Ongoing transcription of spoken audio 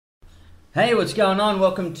Hey, what's going on?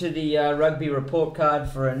 Welcome to the rugby report card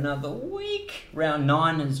for another week. Round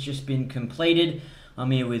 9 has just been completed.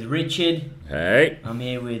 I'm here with Richard. Hey. I'm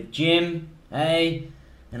here with Jim. Hey.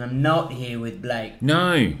 And I'm not here with Blake.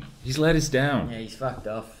 No, he's let us down. Yeah, he's fucked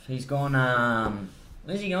off. He's gone,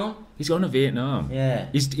 where's he gone? He's gone to Vietnam. Yeah.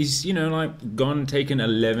 He's gone taking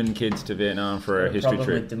 11 kids to Vietnam for a history problem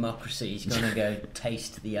trip. with democracy. He's going to go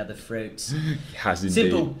taste the other fruits. He has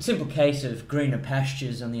indeed. Simple case of greener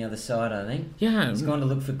pastures on the other side, I think. Yeah. He's gone to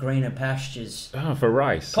look for greener pastures. Oh, for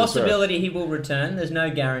rice. Possibility he will return. There's no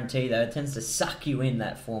guarantee, though. It tends to suck you in,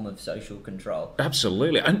 that form of social control.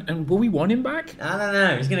 Absolutely. And will we want him back? I don't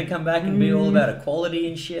know. He's going to come back and be all about equality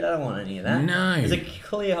and shit. I don't want any of that. No. There's a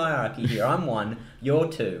clear hierarchy here. I'm 1, you're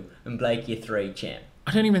 2, and Blake, you're 3, champ.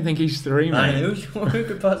 I don't even think he's 3, mate. Who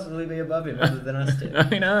could possibly be above him other than us 2?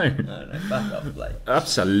 I know. I don't know. Fuck off, Blake.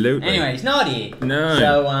 Absolutely. Anyway, he's not here. No.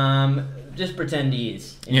 So, just pretend he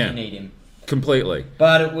is if you need him. Completely.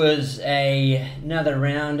 But it was another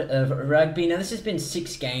round of rugby. Now, this has been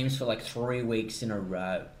 6 games for like 3 weeks in a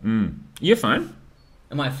row. You're fine.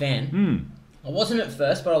 Am I a fan? I wasn't at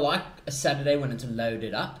first, but I like a Saturday when it's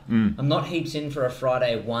loaded up. I'm not heaps in for a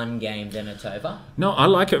Friday 1 game, then it's over. No, I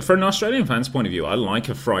like it. From an Australian fan's point of view, I like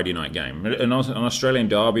a Friday night game. An Australian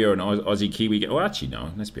derby or an Aussie-Kiwi game. Well, actually,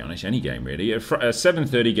 no, let's be honest, any game really. A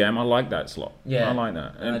 7:30 game, I like that slot. Yeah, I like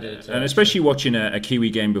that. I do too, and especially watching a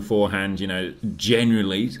Kiwi game beforehand,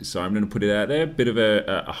 generally, so I'm going to put it out there, a bit of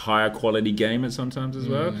a higher quality game at sometimes as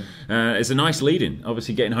well. It's a nice lead-in,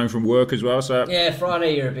 obviously getting home from work as well. So yeah,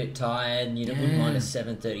 Friday you're a bit tired and you wouldn't mind a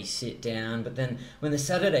 7:30 sit down, but then when the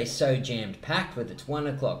Saturday's so jammed packed with it's 1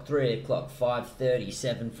 o'clock, 3 o'clock, 5:30,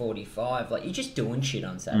 7:45, like you're just doing shit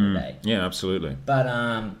on Saturday. Yeah, absolutely.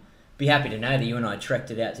 But be happy to know that you and I trekked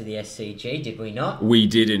it out to the SCG, did we not? We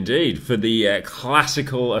did indeed for the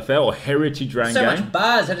classical affair or heritage round so game. much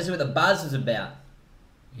buzz. I just see what the buzz was about.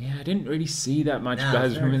 Yeah, I didn't really see that much No,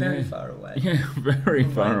 buzz very, from very there. far away. Yeah, very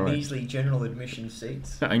far away. Measly general admission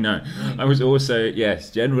seats. I know. I was also,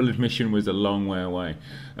 yes, general admission was a long way away.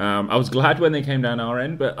 I was glad when they came down our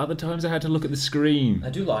end, but other times I had to look at the screen. I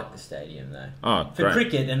do like the stadium though. Oh, For great.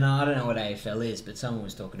 cricket, and I don't know what AFL is, but someone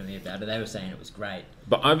was talking to me about it. They were saying it was great.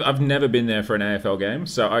 But I've never been there for an AFL game,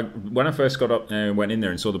 so when I first got up and went in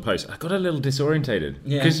there and saw the post, I got a little disorientated.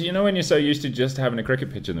 Yeah. Because when you're so used to just having a cricket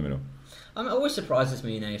pitch in the middle. It always surprises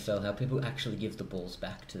me in AFL how people actually give the balls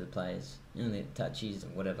back to the players. The touchies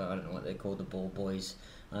and whatever, I don't know what they call the ball boys.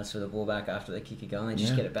 Ask for the ball back after they kick a goal and they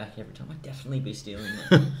just get it back every time. I'd definitely be stealing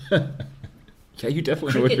that. Yeah, you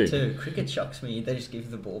definitely would be. Cricket too. Cricket shocks me. They just give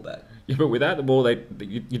the ball back. Yeah, but without the ball,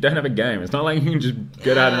 you don't have a game. It's not like you can just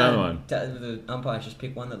get out another one. The umpires just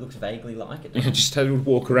pick one that looks vaguely like it. Yeah, just have to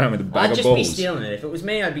walk around with a bag I'd of just balls. be stealing it. If it was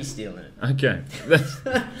me, I'd be stealing it. Okay.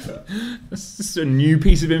 That's just a new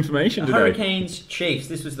piece of information today. Hurricanes Chiefs.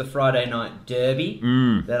 This was the Friday night derby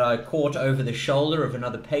that I caught over the shoulder of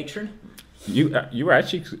another patron. You were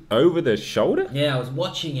actually over the shoulder? Yeah, I was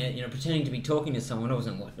watching it, pretending to be talking to someone. I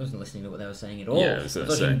wasn't listening to what they were saying at all. Yeah, I was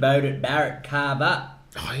watching Barrett carve up.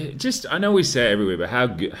 Oh, yeah, I know we say it everywhere, but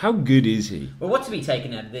how good is he? Well, what to be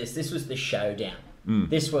taken out of this? This was the showdown.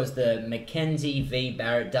 This was the Mackenzie v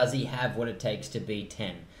Barrett. Does he have what it takes to be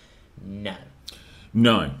 10? No.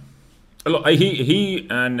 No. Look, he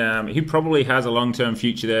probably has a long-term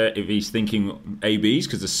future there if he's thinking ABs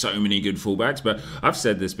because there's so many good fullbacks. But I've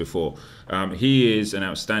said this before. He is an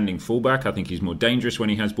outstanding fullback. I think he's more dangerous when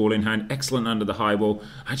he has ball in hand. Excellent under the high ball.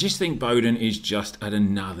 I just think Beauden is just at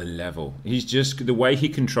another level. He's just the way he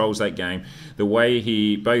controls that game, the way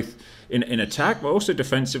he both in attack but also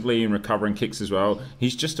defensively in recovering kicks as well.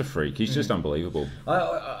 He's just a freak. He's just unbelievable.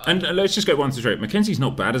 And let's just go one straight. Mackenzie's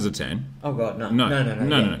not bad as a 10. Oh god, no.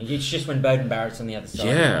 No. It's just when Beauden Barrett's on the other side.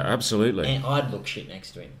 Yeah, absolutely. And I'd look shit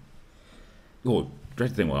next to him. Oh,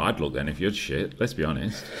 dread thing. Well, I'd look then if you're shit. Let's be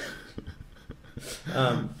honest.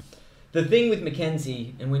 The thing with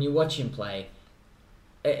Mackenzie, and when you watch him play,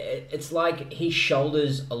 it's like he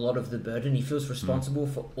shoulders a lot of the burden. He feels responsible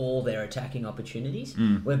for all their attacking opportunities,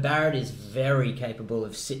 where Barrett is very capable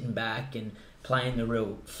of sitting back and playing the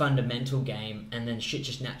real fundamental game, and then shit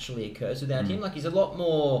just naturally occurs without him. Like, he's a lot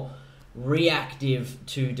more reactive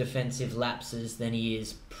to defensive lapses than he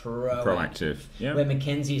is proactive. Yeah. Where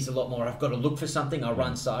Mackenzie is a lot more, I've got to look for something, I'll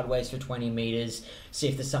run sideways for 20 metres, see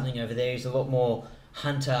if there's something over there. He's a lot more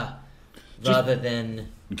hunter rather than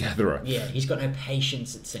gatherer. Yeah, he's got no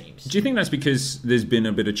patience, it seems. Do you think that's because there's been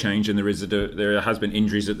a bit of change and there has been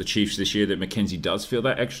injuries at the Chiefs this year that Mackenzie does feel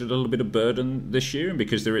that extra little bit of burden this year, and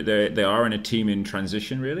because they are in a team in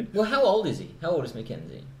transition, really? Well, how old is he? How old is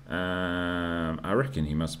Mackenzie? I reckon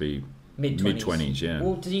he must be Mid-20s, yeah.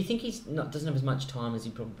 Well, do you think doesn't have as much time as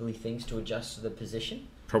he probably thinks to adjust to the position?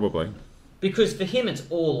 Probably. Because for him, it's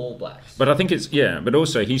all Blacks. But I think but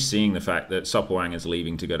also he's seeing the fact that Sapawang is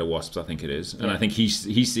leaving to go to Wasps, I think it is. And I think he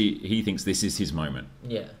thinks this is his moment.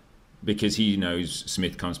 Yeah. Because he knows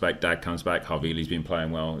Smith comes back, Dag comes back, Havili's been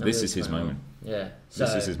playing well. This is his moment. Yeah.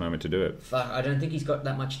 This is his moment to do it. I don't think he's got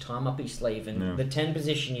that much time up his sleeve. And the 10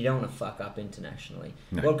 position, you don't want to fuck up internationally.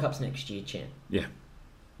 No. World Cup's next year, champ. Yeah.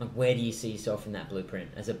 Like, where do you see yourself in that blueprint?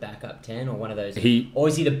 As a backup 10 or one of those? Or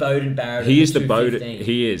is he the Bowden Barrett? He is the Bowden.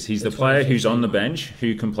 He is. He's the player who's on the bench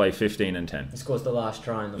who can play 15 and 10. He scores the last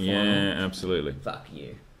try in the final. Yeah, absolutely. Fuck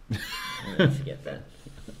you. I'll never forget that.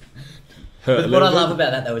 But what I love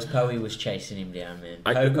about that, though, is Poe was chasing him down, man.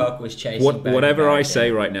 Pocock was chasing whatever I say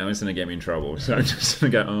right now is going to get me in trouble. So I'm just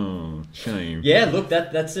going to go, oh, shame. Yeah, look,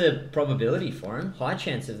 that's a probability for him. High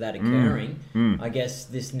chance of that occurring. I guess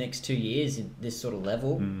this next 2 years, at this sort of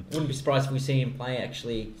level. Wouldn't be surprised if we see him play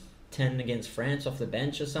actually 10 against France off the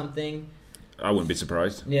bench or something. I wouldn't be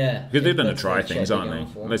surprised. Yeah. Because they're going to try things, aren't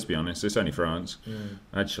they? Let's be honest. It's only France.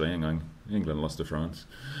 Actually, hang on. England lost to France.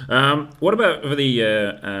 What about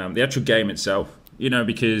the actual game itself? You know,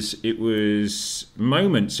 because it was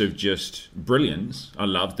moments of just brilliance. I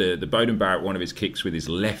loved the Bowden Barrett, one of his kicks with his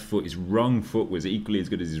left foot. His wrong foot was equally as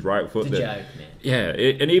good as his right foot. It's a joke, man. Yeah,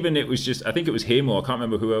 and even it was just, I think it was him, or I can't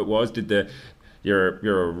remember who it was,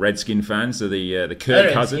 You're a Redskin fan, so the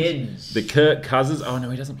Kirk Cousins. The Kirk Cousins. Oh, no,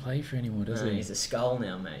 he doesn't play for anymore, does he? He's a Skull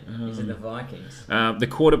now, mate. He's in the Vikings. The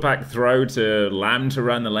quarterback throw to Lamb to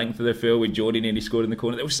run the length of the field with Geordie nearly scored in the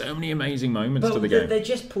corner. There were so many amazing moments to the game. They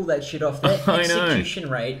just pull that shit off. Their execution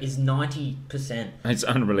rate is 90%. It's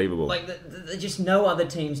unbelievable. Like, there's just no other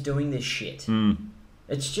teams doing this shit.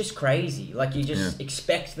 It's just crazy. Like, you just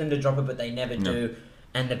expect them to drop it, but they never do.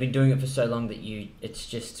 And they've been doing it for so long that it's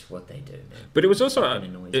just what they do, man. But it was also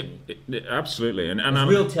absolutely, and it's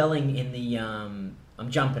real telling in the I'm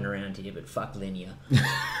jumping around here, but fuck linear.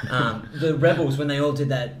 The Rebels, when they all did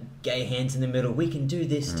that gay hands in the middle, we can do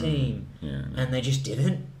this team, and they just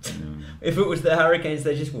didn't. If it was the Hurricanes,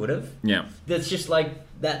 they just would have. Yeah, that's just like.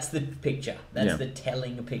 That's the picture. That's the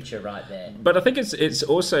telling picture right there. But I think it's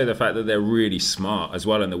also the fact that they're really smart as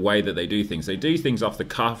well in the way that they do things. They do things off the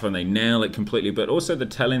cuff and they nail it completely. But also the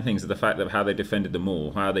telling things of the fact of how they defended the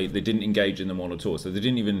maul, how they didn't engage in the maul at all. So they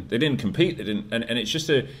didn't compete. And it's just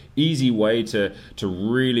an easy way to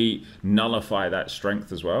really nullify that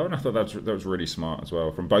strength as well. And I thought that was really smart as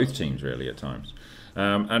well from both teams really at times.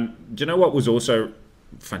 And do you know what was also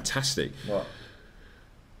fantastic? What?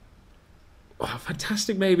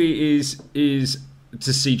 Fantastic maybe is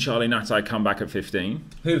to see Charlie Natai come back at 15.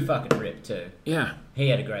 Who fucking ripped too. Yeah. He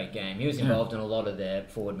had a great game. He was involved in a lot of their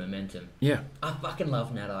forward momentum. Yeah. I fucking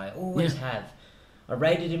love Natai. I always have. I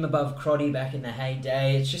rated him above Crotty back in the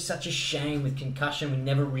heyday. It's just such a shame with concussion. We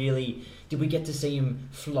never really... Did we get to see him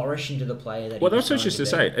flourish into the player that he was? Well, that's what I was just to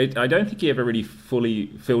say. I don't think he ever really fully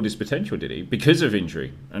filled his potential, did he? Because of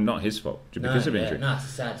injury, and not his fault. Because of injury. No, it's a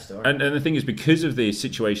sad story. And the thing is, because of the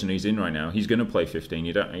situation he's in right now, he's going to play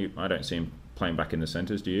 15. I don't see him playing back in the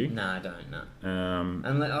centres, do you? No, I don't. No.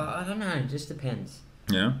 I don't know. It just depends.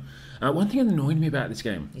 Yeah. One thing that annoyed me about this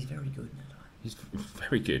game. He's very good. He's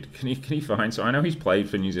very good. Can he find? So I know he's played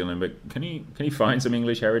for New Zealand, but can he find some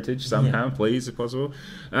English heritage somehow, please, if possible?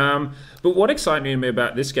 But what excited me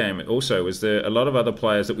about this game also was a lot of other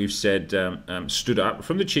players that we've said stood up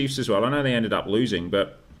from the Chiefs as well. I know they ended up losing,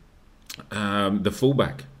 but the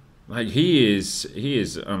fullback, like he is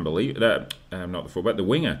unbelievable. Not the fullback, the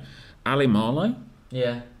winger, Ali Marlow.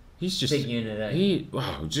 Yeah, he's just big unit.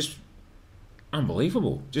 Just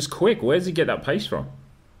unbelievable. Just quick. Where does he get that pace from?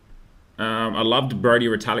 I loved Brody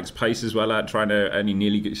Retallick's pace as well, and he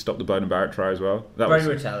nearly stopped the Bowden Barrett try as well.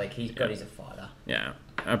 Retallick, he's a fighter. Yeah,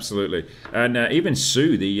 absolutely. And even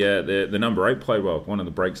Sue, the number 8, played well. One of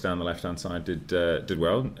the breaks down the left hand side did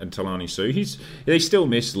well. And Talani Sue, they still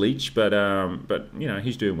miss Leach, but you know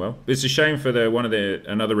he's doing well. It's a shame for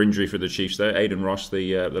another injury for the Chiefs though. Aiden Ross,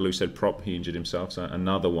 the loose head prop, he injured himself, so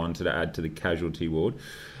another one to add to the casualty ward.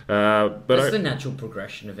 But that's the natural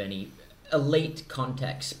progression of any elite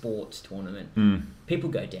contact sports tournament. People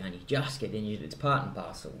go down, you just get injured. It's part and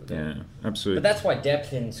parcel with it. Yeah, absolutely. But that's why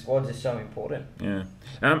depth in squads is so important. Yeah.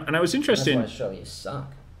 And I was interested. That's why Australia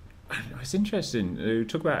suck. It's interesting. We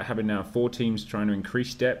talk about having now 4 teams trying to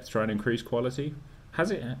increase depth, trying to increase quality. Has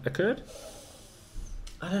it occurred?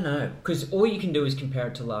 I don't know, because all you can do is compare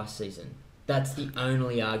it to last season. That's the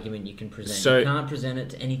only argument you can present. So, you can't present it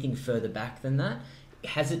to anything further back than that.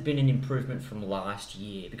 Has it been an improvement from last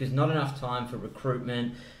year? Because not enough time for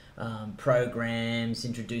recruitment, programs,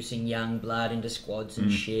 introducing young blood into squads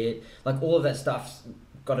and shit. Like all of that stuff's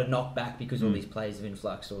got a knockback because all these players have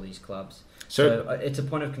influxed all these clubs. So it's a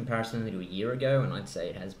point of comparison only to a year ago, and I'd say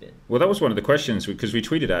it has been. Well, that was one of the questions, because we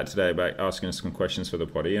tweeted out today about asking us some questions for the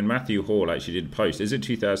potty, and Matthew Hall actually did post. Is it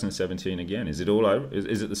 2017 again? Is it all over?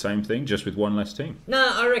 Is it the same thing, just with one less team?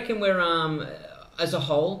 No, I reckon we're, as a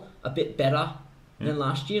whole, a bit better than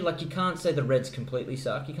last year. Like, you can't say the Reds completely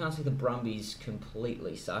suck. You can't say the Brumbies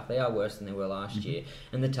completely suck. They are worse than they were last year.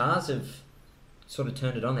 And the Tars have sort of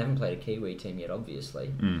turned it on. They haven't played a Kiwi team yet,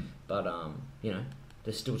 obviously. But, you know,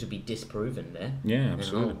 there's still to be disproven there. Yeah,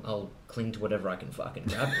 absolutely. And I'll cling to whatever I can fucking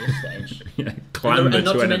grab at this stage. And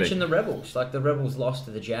not to mention the Rebels. Like, the Rebels' loss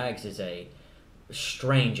to the Jags is a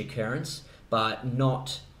strange occurrence, but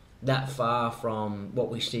not that far from what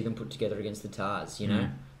we see them put together against the Tars, you know?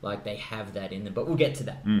 Like, they have that in them. But we'll get to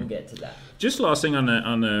that. We'll get to that. Just last thing on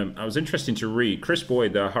the I was interested to read, Chris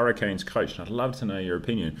Boyd, the Hurricanes coach, and I'd love to know your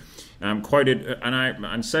opinion, quoted, and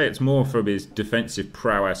I'd say it's more for his defensive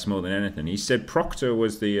prowess more than anything. He said Proctor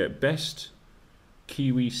was the best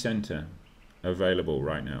Kiwi centre available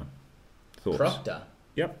right now. Thoughts? Proctor?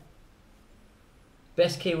 Yep.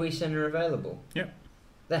 Best Kiwi centre available? Yep.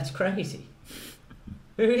 That's crazy.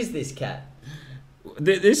 Who is this cat?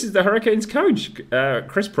 This is the Hurricanes coach,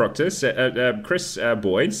 Chris Proctor. Chris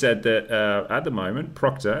Boyd said that at the moment,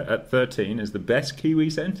 Proctor at 13 is the best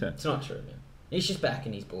Kiwi centre. It's not true, man. He's just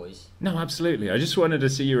backing his boys. No, absolutely. I just wanted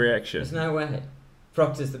to see your reaction. There's no way.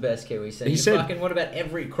 Proctor's the best Kiwi centre. He said, fucking, what about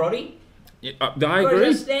every Crotty? I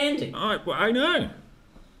agree. Standing. I know.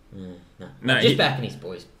 No, just backing his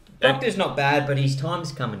boys. Proctor's not bad, but his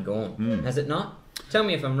time's come and gone. Has it not? Tell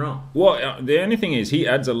me if I'm wrong. Well, the only thing is, he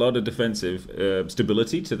adds a lot of defensive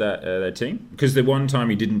stability to that team. Because the one time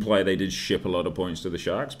he didn't play, they did ship a lot of points to the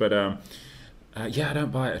Sharks. But yeah, I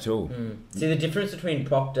don't buy it at all. See, the difference between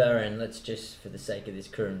Proctor and, let's just, for the sake of this,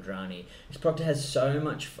 Kurandrani, is Proctor has so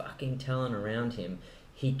much fucking talent around him.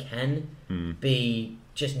 He can be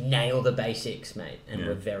just nail the basics, mate, and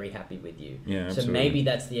we're very happy with you. Yeah, so absolutely. maybe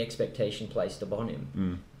that's the expectation placed upon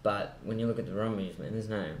him. But when you look at the Romans, man, there's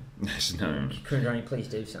no. Kurandrani, please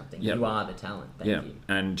do something. Yep. You are the talent. Thank you.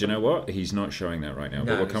 And do you know what? He's not showing that right now.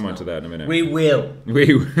 But we'll come on to that in a minute. We will.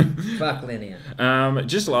 We Fuck Linear.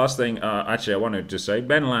 Just last thing. Actually, I wanted to say,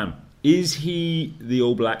 Ben Lam. Is he the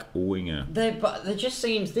All Black winger? There just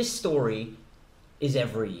seems this story is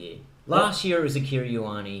every year. Last year it was Akira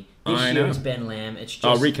Ioane. This year it's Ben Lam. It's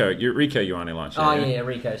just Rico Ioane last year. Oh yeah,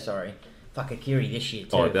 Rico. Sorry. Fuck Akiri this year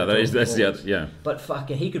too. Oh, that's the other. Yeah. But fuck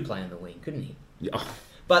it, he could play on the wing, couldn't he? Yeah.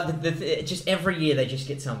 But just every year they just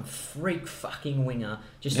get some freak fucking winger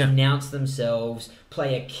just announce themselves,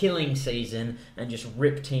 play a killing season, and just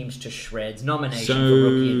rip teams to shreds. Nomination for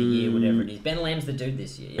Rookie of the Year, whatever it is. Ben Lam's the dude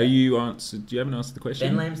this year. Yeah? Do you haven't answered the question?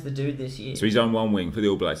 Ben Lam's the dude this year. So he's on one wing for the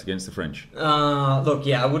All Blacks against the French. Look,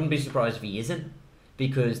 yeah, I wouldn't be surprised if he isn't.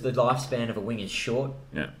 Because the lifespan of a wing is short,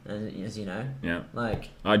 as you know. Yeah. Like,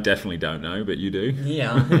 I definitely don't know, but you do.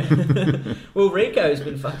 Yeah. Well, Rico's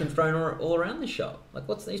been fucking thrown all around the shop. Like,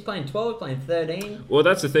 he's playing 12, playing 13. Well,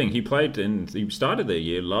 that's the thing. He started the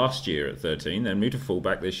year last year at 13, then moved to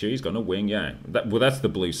fullback this year. He's gone a wing, that's the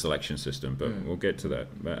Blues selection system, but we'll get to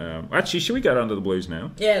that. But, actually, should we go down to the Blues now?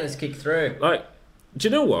 Yeah, let's kick through. Like, do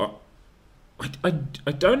you know what? I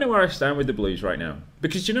don't know where I stand with the Blues right now.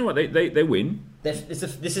 Because do you know what? They win. This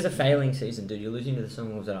is a failing season, dude. You're losing to the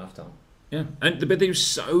Sunwolves at halftime. Yeah, but they're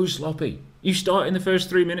so sloppy. You start in the first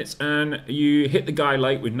 3 minutes and you hit the guy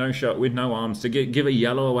late with no shot, with no arms to give a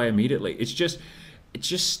yellow away immediately. It just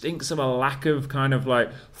stinks of a lack of kind of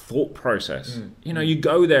like thought process. You know, you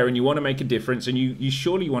go there and you want to make a difference, and you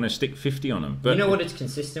surely want to stick 50 on them. But you know what it's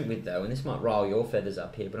consistent with though, and this might rile your feathers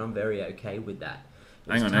up here, but I'm very okay with that.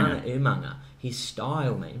 Hang on. Tana Umaga, his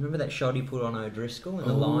style, mate. Remember that shot he put on O'Driscoll in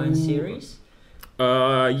the Lions series? Yeah,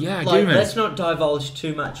 I do, man. Let's not divulge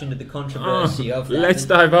too much into the controversy of that. Let's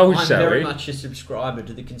divulge, I'm shall we? I'm very much a subscriber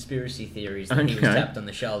to the conspiracy theories that he was tapped on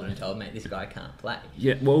the shoulder and told, mate, this guy can't play.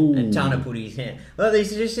 Yeah, whoa. And Tana put his hand. Well,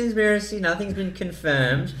 this is just conspiracy. Nothing's been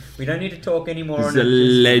confirmed. We don't need to talk anymore on it.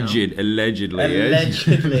 Allegedly.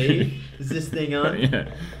 Allegedly. Is this thing on?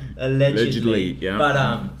 Yeah. Allegedly. Yeah.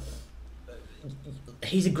 But,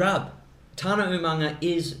 he's a grub. Tana Umaga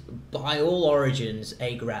is, by all origins,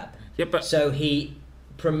 a grab. Yeah, but so he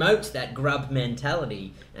promotes that grub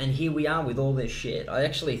mentality, and here we are with all this shit. I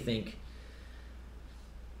actually think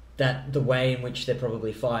that the way in which they're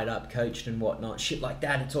probably fired up, coached and whatnot, shit like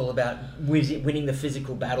that, it's all about winning the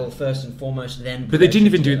physical battle first and foremost. Then, but they didn't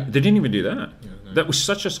even do that. No. That was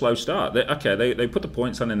such a slow start. They put the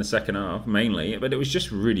points on in the second half mainly, but it was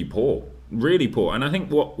just really poor. And I think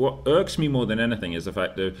what irks me more than anything is the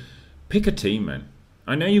fact that pick a team, man.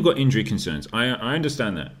 I know you've got injury concerns. I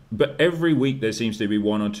understand that. But every week there seems to be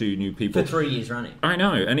one or two new people. For 3 years running. I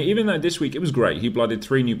know. And even though this week it was great, he blooded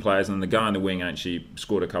 3 new players, and the guy on the wing actually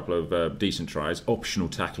scored a couple of decent tries. Optional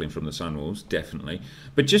tackling from the Sunwolves, definitely.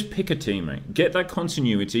 But just pick a team, mate. Get that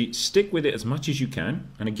continuity. Stick with it as much as you can.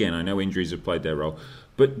 And again, I know injuries have played their role.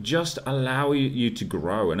 But just allow you to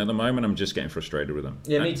grow. And at the moment, I'm just getting frustrated with them.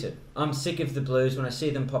 Yeah, me too. I'm sick of the Blues. When I see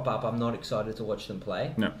them pop up, I'm not excited to watch them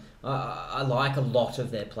play. No. I like a lot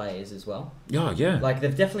of their players as well. Yeah. Like,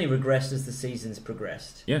 they've definitely regressed as the season's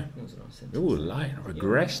progressed. Yeah. That was a nice sentence. Ooh,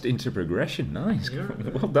 regressed into progression. Nice. Yeah.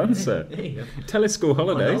 Well done, sir. There you go. Tell us school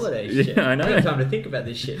holidays. On holidays, shit. Yeah, I know. I have time to think about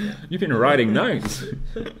this shit now. You've been writing notes.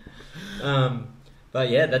 But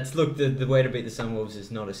yeah, the way to beat the Sunwolves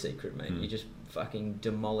is not a secret, mate. Mm. You just fucking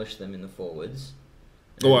demolish them in the forwards.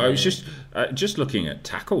 Oh, I was just looking at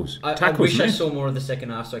tackles. I wish I saw more of the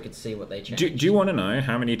second half so I could see what they changed. Do you want to know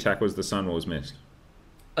how many tackles the Sunwolves missed?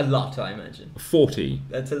 A lot, I imagine. 40.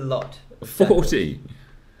 That's a lot. 40.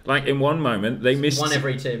 Like, in one moment, they missed... One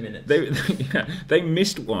every 2 minutes. They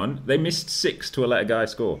missed one. They missed 6 to let a guy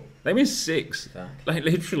score. They missed 6. Fuck. Like,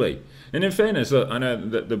 literally. And in fairness, look, I know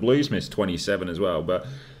that the Blues missed 27 as well, but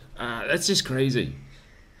that's just crazy.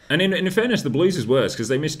 And in fairness, the Blues is worse because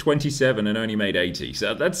they missed 27 and only made 80.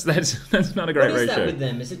 So that's not a great ratio. What is that with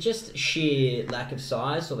them? Is it just sheer lack of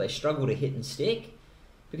size, or they struggle to hit and stick?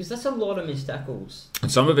 Because that's a lot of missed tackles.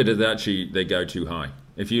 And some of it is actually they go too high.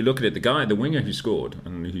 If you look at it, the winger who scored,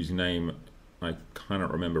 and whose name I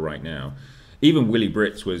cannot remember right now, even Willie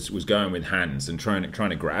Britz was going with hands and trying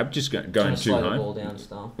to grab, just going trying to too slow high. the ball down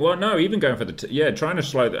style. Well, no, even going for trying to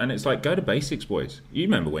slow. And it's like, go to basics, boys. You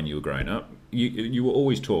remember when you were growing up, you were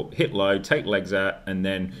always taught hit low, take legs out, and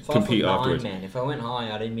then compete 5'9", afterwards. man. If I went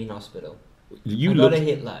high, I'd be in hospital. You I looked, gotta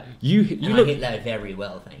hit low. I hit low very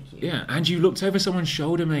well, thank you. Yeah, and you looked over someone's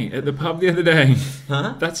shoulder, mate, at the pub the other day.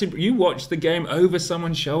 Huh? You watched the game over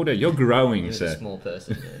someone's shoulder. You're growing, You're sir. a small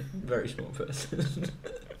person, very small person.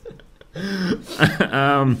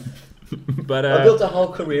 But I built a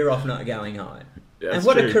whole career off not going high. And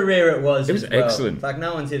what true. a career it was. It was as well. excellent. Like,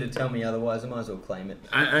 no one's here to tell me otherwise. I might as well claim it.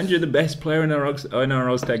 And you're the best player in our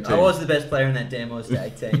Oztag team. I was the best player in that damn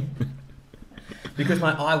Oztag team. Because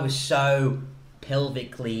my eye was so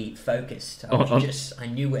pelvically focused. I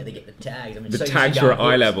knew where to get the tags. I mean, the so tags were at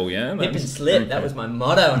eye level, yeah? Hip and slip, that was my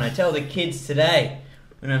motto. And I tell the kids today,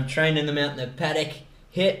 when I'm training them out in the paddock,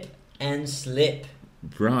 hip and slip.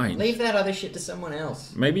 Right. Leave that other shit to someone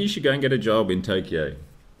else. Maybe you should go and get a job in Tokyo.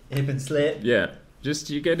 Hip and slip. Yeah.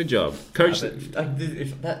 Just you get a job. Coach.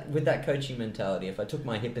 With that coaching mentality, if I took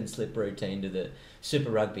my hip and slip routine to the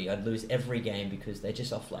Super Rugby, I'd lose every game because they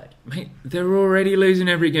just offload. Mate, they're already losing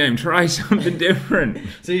every game. Try something different.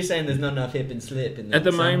 So you're saying there's not enough hip and slip in at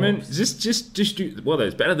the moment? Just do. Well,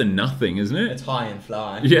 it's better than nothing, isn't it? It's high and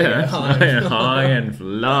fly. Yeah, high and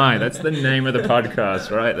fly. That's the name of the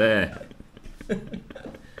podcast right there.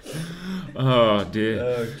 Oh dear.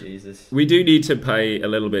 Oh Jesus. We do need to pay a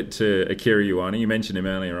little bit to Akira Ioane. You mentioned him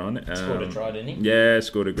earlier on. Scored a try, didn't he? Yeah,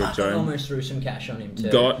 scored a good try. I almost threw some cash on him too.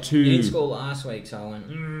 Got to. He didn't score last week, so I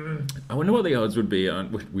went. I wonder what the odds would be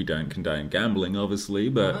on. We don't condone gambling, obviously,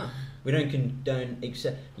 but we don't condone.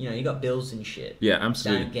 Except you got bills and shit. Yeah,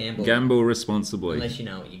 absolutely. Don't gamble. Gamble responsibly. Unless you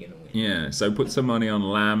know what you're gonna win. Yeah, so put some money on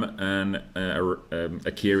Lamb and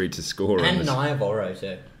Akiri to score. And Naivoro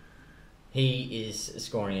too. He is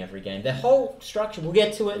scoring every game. The whole structure, we'll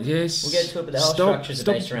get to it. Yes. We'll get to it, but the whole structure is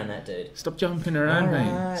based around that dude. Stop jumping around, mate.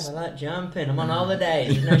 Alright, I like jumping. I'm on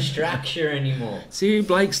holidays. There's no structure anymore. See,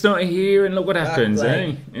 Blake's not here, and look what happens,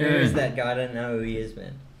 eh? Yeah. Who is that guy? I don't know who he is,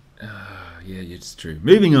 man. Yeah, it's true.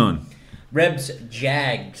 Moving on. Rebs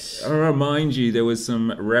Jags. I'll remind you, there was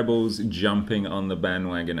some Rebels jumping on the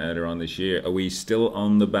bandwagon earlier on this year. Are we still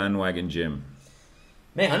on the bandwagon, Jim?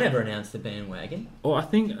 Man, I never announced the bandwagon. Oh, I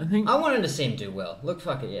think I wanted to see him do well. Look,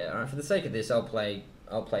 fuck it, yeah. All right, for the sake of this, I'll play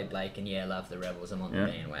Blake, and yeah, love the Rebels. I'm on the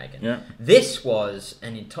bandwagon. Yeah. This was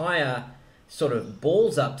an entire sort of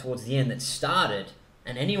balls up towards the end that started,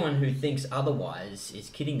 and anyone who thinks otherwise is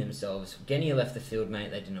kidding themselves. Genia left the field,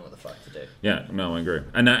 mate. They didn't know what the fuck to do. Yeah, no, I agree,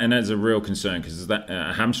 and that's a real concern because that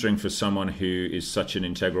a hamstring for someone who is such an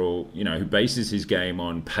integral, who bases his game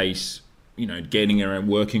on pace. Getting around,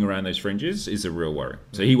 working around those fringes is a real worry.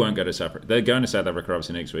 So he won't go to South Africa. They're going to South Africa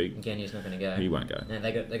obviously next week. Genia's not going to go. He won't go. No,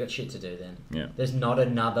 they got shit to do then. Yeah. There's not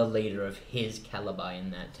another leader of his caliber in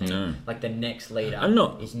that team. No. Like the next leader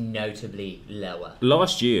is notably lower.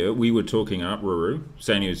 Last year we were talking up Ruru,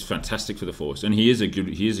 saying he was fantastic for the Force, and he is a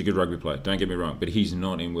good rugby player. Don't get me wrong, but he's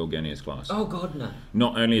not in Will Genia's class. Oh God, no.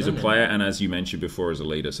 Not only as a player and as you mentioned before as a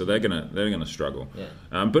leader, so they're gonna struggle.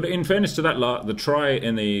 Yeah. But in fairness to that, the try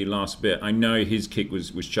in the last bit, I know his kick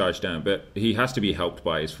was charged down, but he has to be helped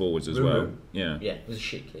by his forwards as well. Yeah, it was a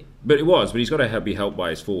shit kick. But he's got to be helped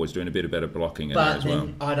by his forwards doing a bit of better blocking in there as well. But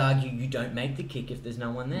then I'd argue you don't make the kick if there's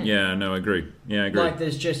no one there. Yeah, no, I agree. Like,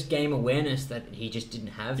 there's just game awareness that he just didn't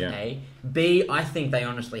have, Yeah. A. B, I think they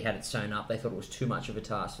honestly had it sewn up. They thought it was too much of a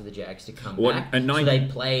task for the Jags to come back. So they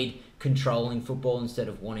played controlling football instead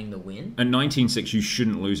of wanting the win. And 19-6, you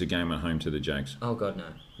shouldn't lose a game at home to the Jags. Oh, God,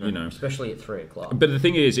 no. Especially at 3 o'clock. But the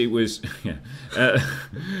thing is, it was... Yeah,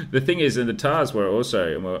 the thing is, and the Tars were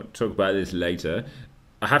also, and we'll talk about this later,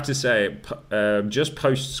 I have to say, just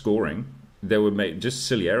post-scoring, they would make just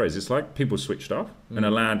silly errors. It's like people switched off and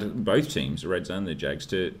allowed both teams, the Reds and the Jags,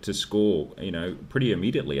 to score, pretty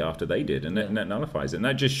immediately after they did, and that nullifies it. And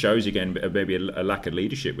that just shows again maybe a lack of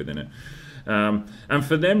leadership within it. And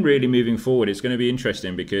for them really moving forward, it's going to be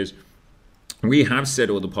interesting because we have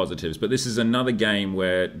said all the positives, but this is another game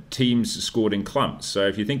where teams scored in clumps. So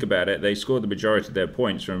if you think about it, they scored the majority of their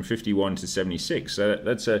points from 51 to 76.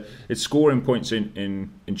 So it's scoring points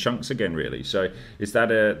in chunks again, really. So is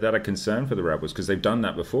that a concern for the Rebels? Because they've done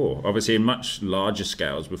that before, obviously in much larger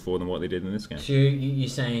scales before than what they did in this game. So you're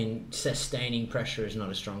saying sustaining pressure is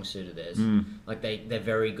not a strong suit of theirs. Like they're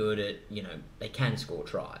very good at, they can score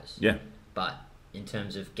tries. Yeah. But in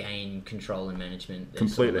terms of game control and management, they're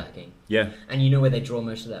completely sort of lacking. Yeah. And you know where they draw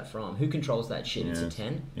most of that from. Who controls that shit? Yeah. It's a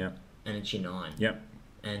 10. Yeah. And it's your 9. Yeah.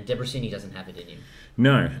 And Debrasini doesn't have it in him.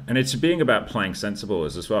 No, and it's being about playing sensible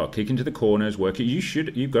as well. Kick into the corners, work it.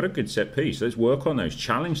 You've got a good set piece. Let's work on those.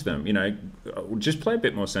 Challenge them. Just play a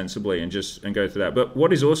bit more sensibly and go through that. But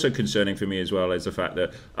what is also concerning for me as well is the fact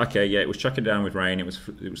that it was chucking down with rain. It was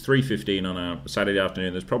 3:15 on a Saturday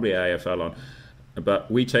afternoon. There's probably AFL on.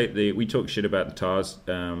 But we talk shit about the Tars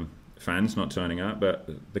fans not turning up, but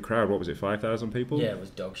the crowd, what was it, 5,000 people? Yeah, it was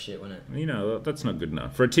dog shit, wasn't it? That's not good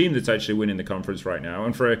enough for a team that's actually winning the conference right now,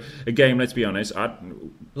 and for a game. Let's be honest, a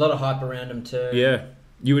lot of hype around them too. Yeah,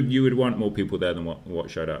 you would want more people there than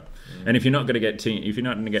what showed up. And if you're not going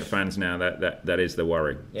to get fans now, that is the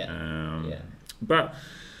worry. Yeah. But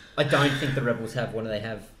I don't think the Rebels have. What do they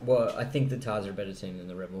have? Well, I think the Tars are a better team than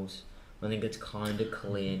the Rebels. I think it's kind of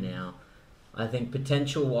clear now. I think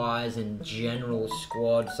potential-wise and general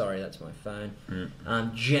squad... Sorry, that's my phone.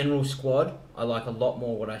 General squad, I like a lot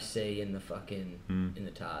more what I see in the in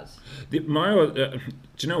the Tars. Do you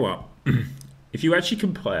know what? If you actually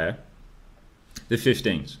compare the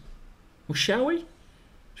 15s... Well, shall we?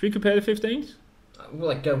 Should we compare the 15s?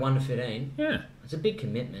 Well, go 1 to 15. Yeah. It's a big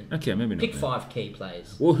commitment. Okay, maybe not. Pick 5 key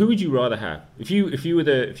players. Well, who would you rather have? If you were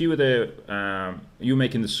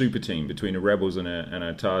making the super team between a Rebels and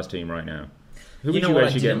a Tars team right now, who would you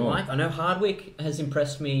actually get more? Like? I know Hardwick has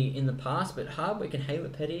impressed me in the past, but Hardwick and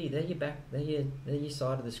Haylett Petty, they're your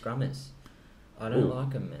side of the scrummers. I don't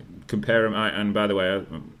like them, man. Compare them, and by the way,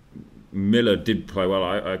 Miller did play well.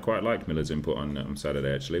 I quite liked Miller's input on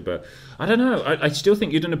Saturday actually, but I don't know. I still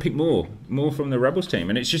think you're going to pick more from the Rebels team,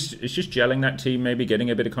 and it's just gelling that team, maybe getting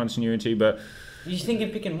a bit of continuity. But you think you're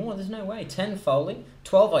picking more? There's no way. 10 Foley,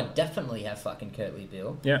 12. I definitely have fucking Kurtley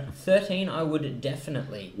Bill. Yeah. 13. I would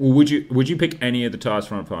definitely. Well, would you pick any of the Tars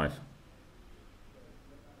front 5?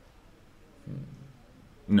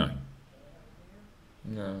 No.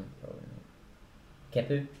 No, probably not.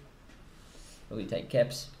 Kepu. Will you take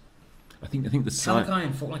Keps? I think the silence. Talakai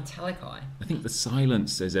and Fort like Talakai. I think the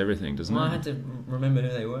silence says everything, doesn't it? I had to remember who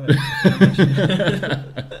they were.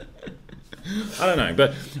 I don't know,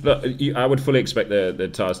 but look, I would fully expect the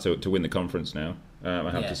Tars to win the conference now.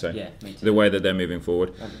 I have to say, me too. The way that they're moving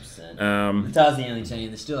forward. 100%. The Tars are the only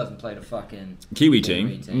team that still hasn't played a fucking Kiwi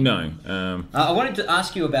team. No. I wanted to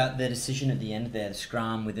ask you about the decision at the end there, the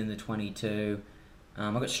scrum within the 22.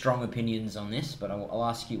 I've got strong opinions on this, but I'll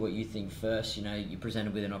ask you what you think first. You're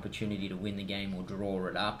presented with an opportunity to win the game or draw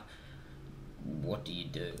it up. What do you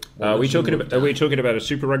do? Are we talking about a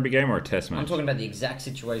Super Rugby game or a Test match? I'm talking about the exact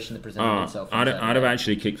situation that presented itself. I'd have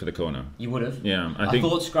actually kicked for the corner. You would have? Yeah. I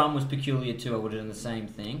thought scrum was peculiar too. I would have done the same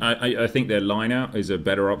thing. I think their line-out is a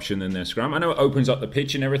better option than their scrum. I know it opens up the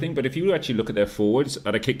pitch and everything, but if you actually look at their forwards,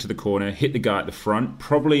 I'd have kicked to the corner, hit the guy at the front,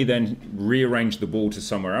 probably then rearrange the ball to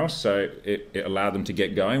somewhere else so it allowed them to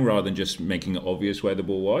get going rather than just making it obvious where the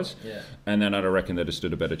ball was. Yeah. And then I'd reckon they'd have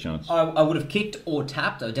stood a better chance. I would have kicked or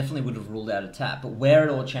tapped. I definitely would have ruled out a tap. But where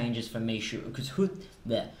it all changes for me, because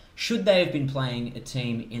should they have been playing a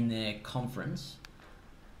team in their conference,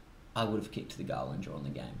 I would have kicked the goal and drawn the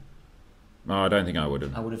game. Oh, I don't think I would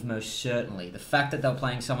have. I would have most certainly. The fact that they were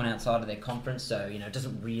playing someone outside of their conference, so it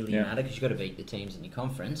doesn't really matter because you've got to beat the teams in your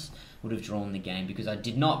conference, would have drawn the game because I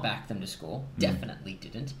did not back them to score. Definitely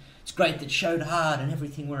didn't. It's great that showed hard and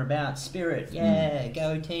everything we're about. Spirit,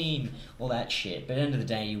 go team, all that shit. But at the end of the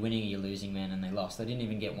day, you're winning or you're losing, man, and they lost. They didn't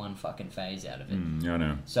even get one fucking phase out of it. I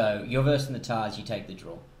know. So you're versing the Tars, you take the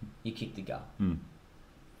draw. You kick the goal.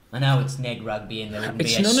 I know it's neg rugby and there wouldn't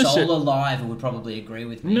be a soul alive who would probably agree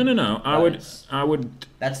with me. No. I would.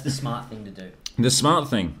 That's the smart thing to do. The smart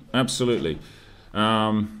thing, absolutely.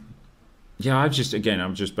 I was just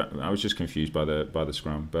confused by the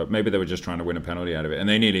scrum, but maybe they were just trying to win a penalty out of it, and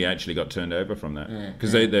they nearly actually got turned over from that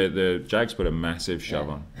because the Jags put a massive shove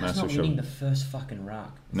on. That's not winning the first fucking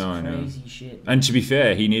ruck. It's crazy shit. And to be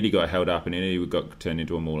fair, he nearly got held up and he nearly got turned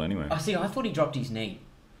into a maul anyway. I thought he dropped his knee.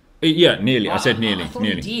 Yeah, nearly. I said nearly. I thought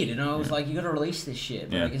nearly. he did, and I was like, you got to release this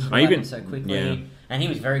shit. But Yeah. I guess it happened so quickly. And he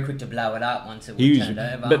was very quick to blow it up once it was turned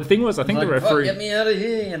over. But the thing was, I think the referee... Get me out of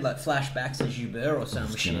here! And flashbacks to Joubert or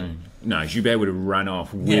some shit. No, Joubert would have run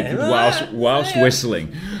off whilst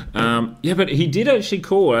whistling. But he did actually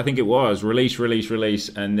call, I think it was, release,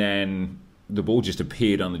 and then the ball just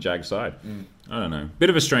appeared on the Jag side. I don't know. Bit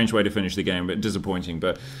of a strange way to finish the game, but disappointing.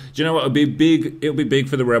 But do you know what? It'll be big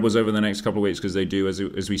for the Rebels over the next couple of weeks because they do,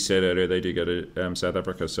 as we said earlier, they do go to South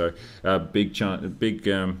Africa. So big challenge.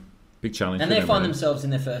 And they find themselves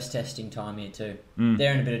in their first testing time here too.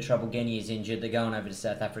 They're in a bit of trouble. Guinea is injured. They're going over to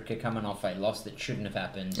South Africa, coming off a loss that shouldn't have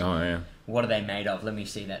happened. Oh yeah. What are they made of? Let me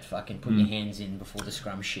see that fucking put your hands in before the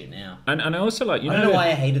scrum shit now. And I also like, I don't know why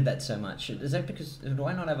I hated that so much. Is that because do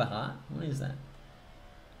I not have a heart? What is that?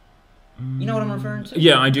 You know what I'm referring to?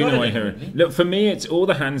 Yeah, I do know what you're hearing. Look, for me, it's all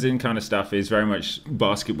the hands in kind of stuff is very much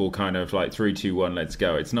basketball kind of like 3, 2, 1, let's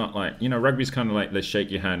go. It's not like, rugby's kind of like, let's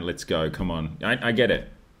shake your hand, let's go, come on. I get it.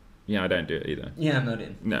 Yeah, I don't do it either. Yeah, I'm not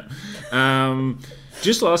in. No.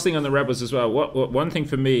 Just last thing on the Rebels as well. What one thing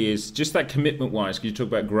for me is just that commitment-wise, because you talk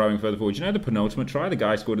about growing further forward. You know the penultimate try, the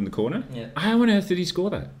guy scored in the corner? Yeah. How on earth did he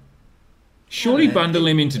score that? Surely bundle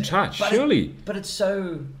him into touch, surely. But it's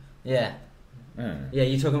so... Yeah. Yeah,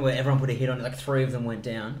 you're talking about everyone put a hit on it, like 3 of them went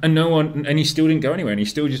down. And he still didn't go anywhere, and he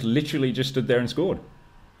still just literally just stood there and scored.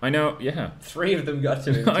 I know, yeah. 3 of them got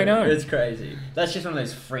to him. I know. It's crazy. That's just one of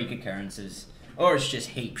those freak occurrences. Or it's just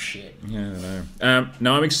heap shit. Yeah, I know.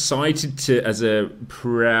 Now I'm excited as a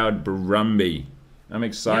proud Brumby. I'm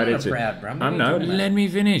excited You're not a proud Brumby. I'm no. Let me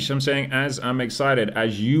finish. I'm saying I'm excited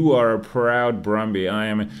as you are a proud Brumby. I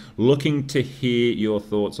am looking to hear your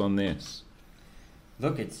thoughts on this.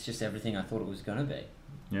 Look, it's just everything I thought it was going to be.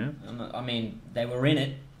 Yeah. I mean, they were in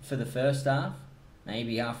it for the first half,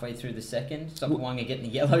 maybe halfway through the second. Sopoaga getting the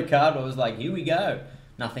yellow card, I was like, here we go.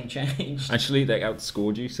 Nothing changed. Actually, they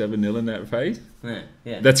outscored you 7-0 in that phase.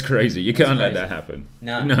 Yeah. That's crazy. You can't let that happen.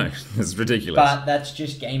 No, that's ridiculous. But that's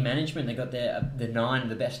just game management. They got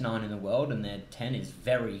the best 9 in the world, and their 10 is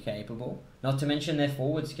very capable. Not to mention their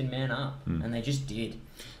forwards can man up, and they just did.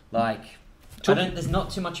 There's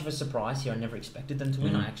not too much of a surprise here. I never expected them to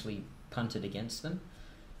win. I actually punted against them,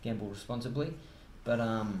 gambled responsibly, but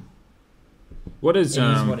it is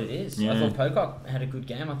what it is. Yeah. I thought Pocock had a good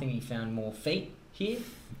game. I think he found more feet here,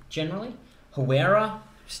 generally. Hawera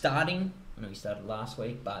starting. I know he started last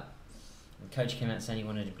week, but the coach came out saying he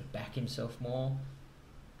wanted to back himself more.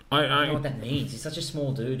 I don't know what that means. He's such a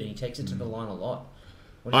small dude, and he takes it to the line a lot.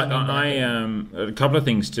 A couple of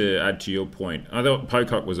things to add to your point. I thought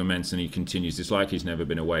Pocock was immense, and he continues. It's like he's never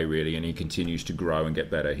been away really, and he continues to grow and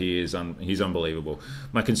get better. He's unbelievable.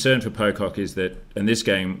 My concern for Pocock is that in this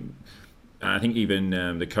game, I think even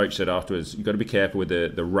the coach said afterwards, you've got to be careful with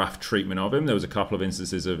the rough treatment of him. There was a couple of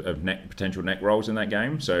instances of potential neck rolls in that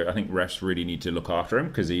game, so I think refs really need to look after him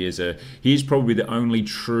because he's probably the only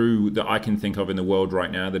true that I can think of in the world right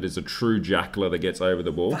now that is a true jackler that gets over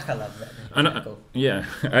the ball. Fuck, I love that.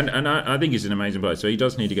 And I think he's an amazing player, so he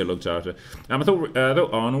does need to get looked after. I thought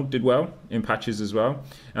Arnold did well in patches as well.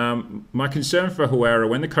 My concern for Hawera,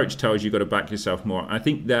 when the coach tells you you've got to back yourself more, I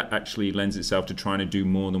think that actually lends itself to trying to do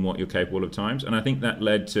more than what you're capable of times, and I think that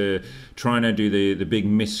led to trying to do the big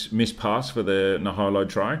miss pass for the Nahalo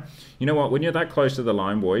try. You know what, when you're that close to the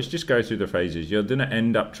line, boys, just go through the phases. You're going to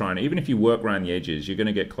end up trying to, even if you work around the edges, you're going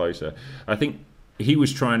to get closer. I think he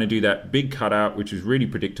was trying to do that big cutout, which was really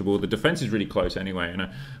predictable. The defence is really close anyway, and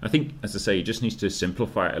I think, as I say, he just needs to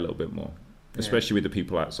simplify it a little bit more, especially with the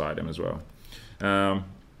people outside him as well.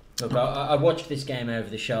 Look, I watched this game over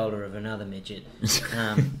the shoulder of another midget.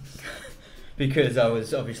 Because I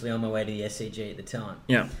was obviously on my way to the SCG at the time.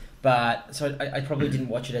 Yeah. But so I probably didn't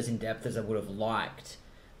watch it as in depth as I would have liked.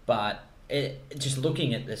 But just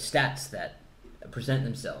looking at the stats that present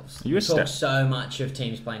themselves. You We talk so much of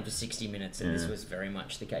teams playing for 60 minutes, and this was very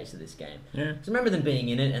much the case of this game. Yeah. So I remember them being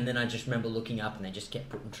in it, and then I just remember looking up, and they just kept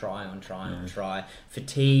putting try on try.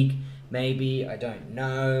 Fatigue, maybe, I don't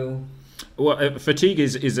know. Well, fatigue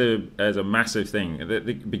is a massive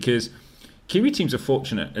thing because Kiwi teams are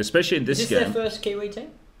fortunate, especially in this game. Is this their first Kiwi team?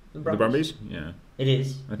 The Brumbies? Yeah. It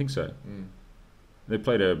is? I think so. They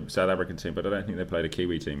played a South African team, but I don't think they played a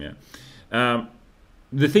Kiwi team yet.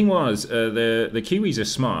 The thing was, the Kiwis are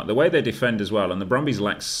smart. The way they defend as well, and the Brumbies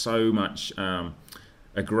lack so much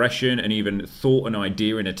aggression and even thought and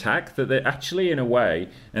idea in attack that they're actually, in a way,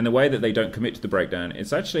 and the way that they don't commit to the breakdown,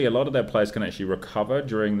 it's actually a lot of their players can actually recover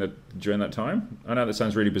during that time. I know that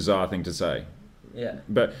sounds a really bizarre thing to say. Yeah.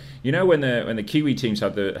 But you know when the Kiwi teams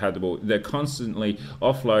have the ball, they're constantly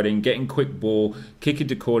offloading, getting quick ball, kicking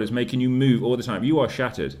to quarters, making you move all the time. You are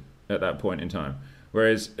shattered at that point in time.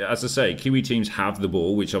 Whereas, as I say, Kiwi teams have the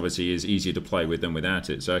ball, which obviously is easier to play with than without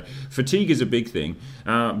it. So fatigue is a big thing,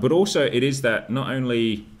 but also it is that not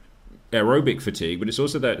only aerobic fatigue, but it's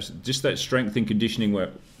also that strength and conditioning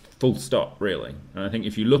work. Full stop, really. And I think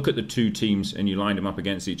if you look at the two teams and you line them up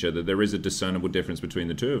against each other, there is a discernible difference between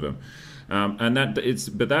the two of them.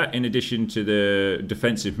 But that in addition to the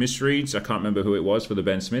defensive misreads, I can't remember who it was for the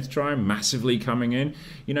Ben Smith try, massively coming in,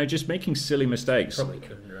 just making silly mistakes. Probably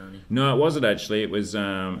Kundrani. No, it wasn't actually. It was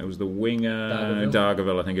the winger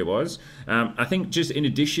Dargaville, I think it was. I think just in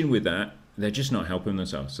addition with that, they're just not helping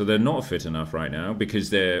themselves. So they're not fit enough right now because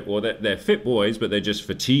they're fit boys, but they're just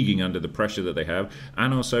fatiguing under the pressure that they have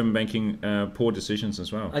and also making poor decisions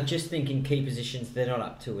as well. I just think in key positions, they're not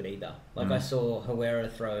up to it either. I saw Hawera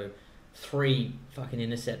throw 3 fucking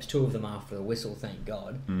intercepts, 2 of them after a whistle, thank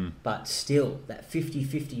God. But still, that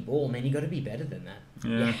 50-50 ball, man, you got to be better than that.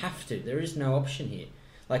 Yeah. You have to. There is no option here.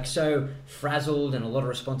 So frazzled and a lot of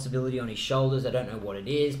responsibility on his shoulders. I don't know what it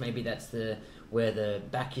is. Maybe that's where the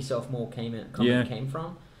back yourself more comment came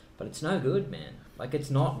from. But it's no good, man. It's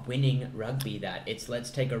not winning rugby that. It's let's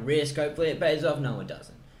take a risk, hopefully it pays off. No, it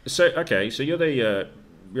doesn't. So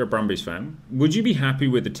you're a Brumbies fan. Would you be happy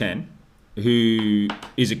with the 10 who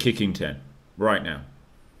is a kicking 10 right now?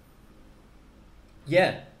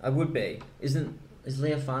 Yeah, I would be. Is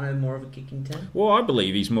Leofano more of a kicking 10? Well, I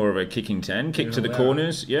believe he's more of a kicking 10, kick to the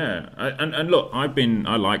corners. Yeah, and look, I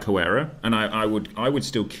like Hawera, and I would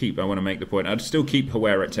still keep. I want to make the point. I'd still keep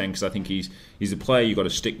Hawera at 10 because I think he's a player you got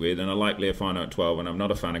to stick with, and I like Leofano at 12, and I'm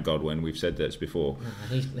not a fan of Godwin. We've said this before.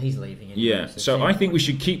 No, he's leaving. Anyway, yeah, so I think we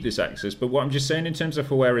should keep this access. But what I'm just saying in terms of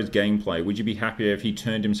Hawera's gameplay, would you be happier if he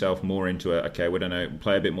turned himself more into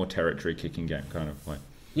play a bit more territory kicking game kind of play?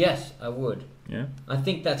 Yes, I would. Yeah, I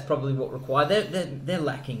think that's probably what required. They're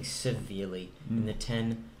lacking severely in the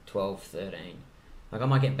 10, 12, 13. I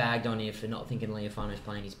might get bagged on here for not thinking Leofano's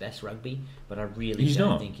playing his best rugby, but I really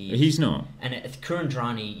don't think he is. He's not. And at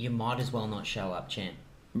Kurandrani, you might as well not show up, champ.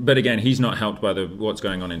 But again, he's not helped by what's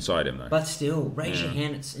going on inside him, though. But still, raise your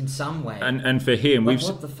hand in some way. And for him,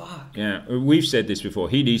 what the fuck? Yeah, we've said this before.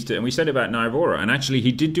 He needs to, and we said about Naivora, and actually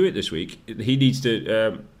he did do it this week. He needs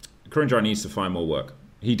to. Kurandrani needs to find more work.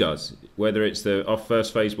 He does. Whether it's the off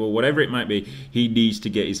first phase ball, whatever it might be, he needs to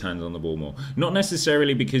get his hands on the ball more. Not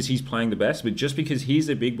necessarily because he's playing the best, but just because he's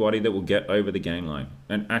a big body that will get over the game line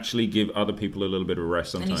and actually give other people a little bit of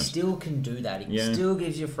rest sometimes. And he still can do that. He still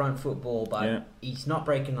gives you front foot ball, but he's not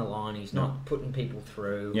breaking the line. He's not putting people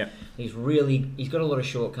through. Yeah. He's got a lot of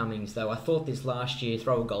shortcomings, though. I thought this last year,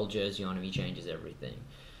 throw a gold jersey on him, he changes everything.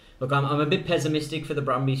 Look, I'm a bit pessimistic for the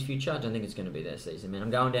Brumbies' future. I don't think it's going to be their season, man.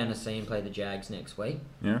 I'm going down to see him play the Jags next week.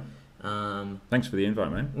 Yeah. Thanks for the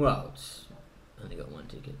invite, man. Well, I only got one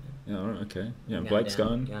ticket. Man. Yeah, all right, okay. Yeah, Blake's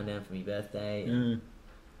gone. Going down for my birthday. Yeah.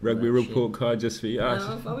 Rugby report card just for you.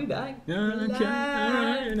 I'll be back. Yeah, okay.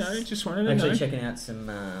 All right, just wanted to Actually checking out some...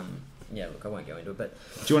 look, I won't go into it, but...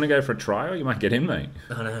 Do you want to go for a trial? You might get in, mate.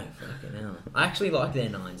 I know, fucking hell. I actually like their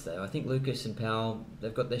 9s, though. I think Lucas and Powell,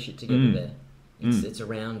 they've got their shit together there. It's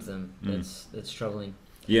around them that's troubling.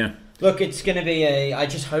 Yeah. Look, it's going to be I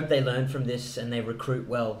just hope they learn from this and they recruit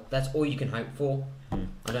well. That's all you can hope for.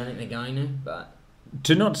 I don't think they're going to, but...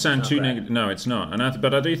 To not sound too negative... No, it's not.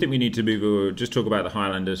 But I do think we need to just talk about the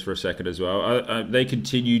Highlanders for a second as well. They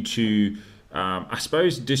continue to, I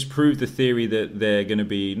suppose, disprove the theory that they're going to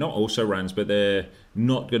be, not also runs, but they're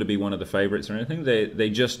not going to be one of the favourites or anything. They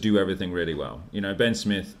just do everything really well. Ben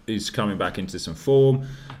Smith is coming back into some form,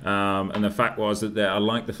 and the fact was that I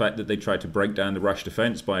like the fact that they tried to break down the rush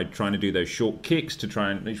defence by trying to do those short kicks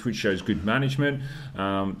which shows good management.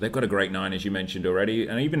 They've got a great 9, as you mentioned already,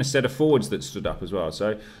 and even a set of forwards that stood up as well.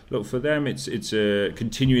 So look, for them, it's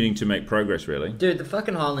continuing to make progress, really. Dude, the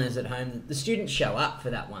fucking Highlanders at home, the students show up for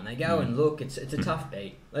that one. They go and look. It's a tough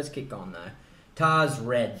beat. Let's kick on though. Tars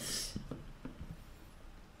Reds.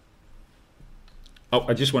 Oh,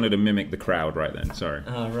 I just wanted to mimic the crowd right then. Sorry.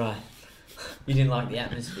 Oh, right. You didn't like the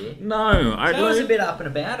atmosphere? No, I was a bit up and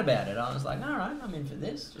about it. I was like, all right, I'm in for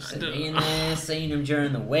this. Just being there, seeing him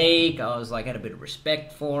during the week. I was like, had a bit of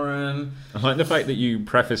respect for him. I like the fact that you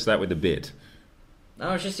prefaced that with a bit.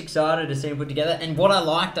 I was just excited to see him put together. And what I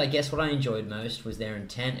liked, I guess what I enjoyed most was their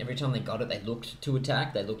intent. Every time they got it, they looked to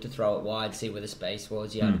attack. They looked to throw it wide, see where the space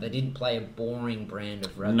was. Yeah, They didn't play a boring brand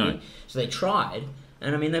of rugby. No. So they tried.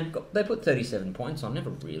 And I mean, they put 37 points on. Never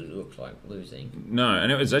really looked like losing. No,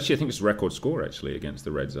 and it was actually, I think it's a record score actually against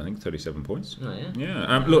the Reds. I think 37 points. Oh yeah.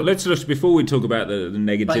 Yeah. Look, let's before we talk about the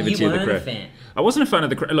negativity But you of the weren't crowd. a fan. I wasn't a fan of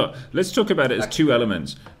the crowd. Look, let's talk about it as two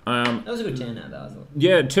elements. That was a good turnout, though. I thought.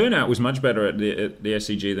 Yeah, turnout was much better at the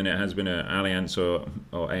SCG than it has been at Allianz or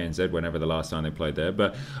ANZ, whenever the last time they played there.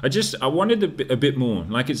 But I wanted a bit more.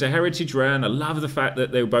 Like, it's a heritage round. I love the fact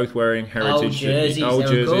that they were both wearing heritage old jerseys. They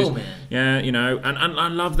were cool, man. Yeah, you know, and I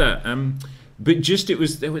love that. But just there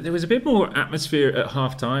was a bit more atmosphere at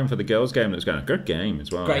half time for the girls' game that was going. A good game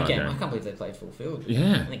as well. Great game. I can't believe they played full field.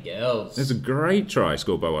 Yeah, the girls. There's a great try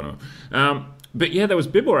scored by one of them. But yeah, there was a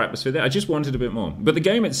bit more atmosphere there. I just wanted a bit more. But the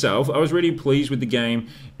game itself, I was really pleased with the game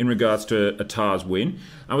in regards to a Tars win.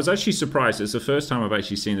 I was actually surprised. It's the first time I've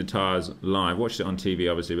actually seen the Tars live. Watched it on TV,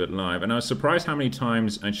 obviously, but live. And I was surprised how many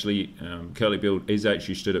times actually Curly Bill is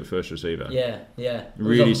actually stood at first receiver. Yeah.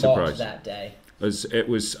 Really it was a lot surprised that day. It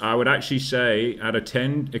was, I would actually say, out of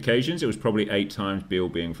 10 occasions, it was probably 8 times Bill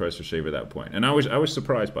being first receiver at that point. And I was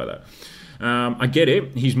surprised by that. I get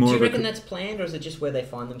it. He's more. Do you reckon that's planned, or is it just where they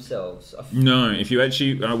find themselves? No, if you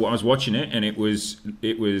actually, I was watching it, and he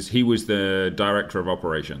was the director of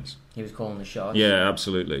operations. He was calling the shots. Yeah,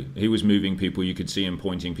 absolutely. He was moving people. You could see him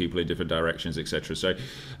pointing people in different directions, etc. So,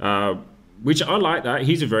 which I like that.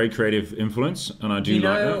 He's a very creative influence, and I do like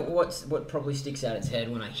that. You know what probably sticks out its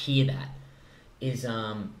head when I hear that is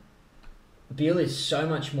Bill is so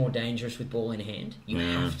much more dangerous with ball in hand. You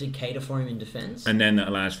have to cater for him in defence. And then that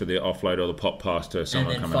allows for the offload or the pop pass to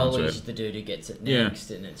someone coming onto it. And then Foley's the dude who gets it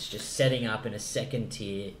next, and it's just setting up in a second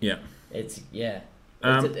tier. Yeah.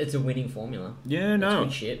 It's a winning formula. Yeah, It's no.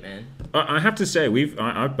 good shit, man. I have to say,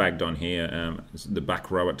 I've bagged on here the back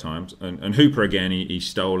row at times, and Hooper again.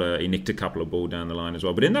 He nicked a couple of ball down the line as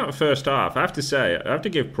well. But in that first half, I have to say, I have to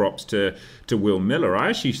give props to Will Miller. I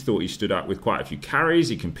actually thought he stood up with quite a few carries.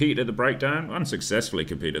 He competed at the breakdown, unsuccessfully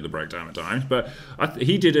competed at the breakdown at times, but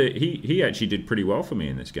he actually did pretty well for me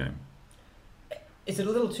in this game. Is it a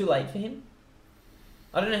little too late for him?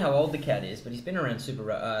 I don't know how old the cat is, but he's been around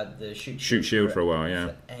the Shoot Shield for a while, yeah.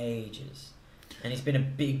 For ages. And he's been a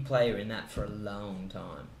big player in that for a long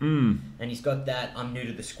time. And he's got that, I'm new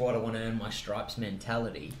to the squad, I want to earn my stripes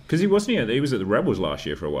mentality. Because he was at the Rebels last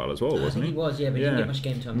year for a while as well, wasn't he? He was, yeah, but he didn't get much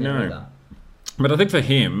game time there either. But I think for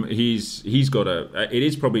him, he's got it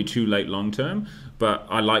is probably too late long term, but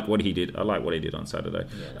I like what he did. I like what he did on Saturday.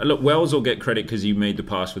 Yeah. Look, Wells will get credit because he made the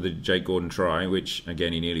pass for the Jake Gordon try, which,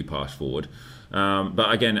 again, he nearly passed forward.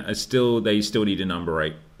 But again, they still need a number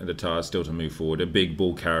 8 at the Tars still to move forward. A big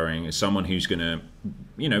ball carrying, someone who's going to,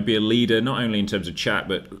 be a leader not only in terms of chat,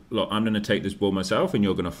 but look, I'm going to take this ball myself, and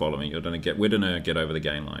you're going to follow me. We're going to get over the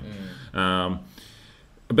gain line.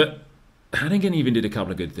 But Hannigan even did a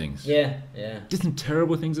couple of good things. Yeah. Did some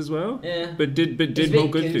terrible things as well. Yeah. But did He's more a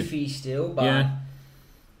bit good goofy things. still, but Yeah.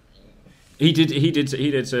 He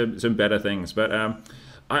did some better things, but.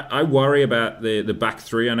 I worry about the back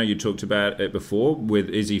three. I know you talked about it before with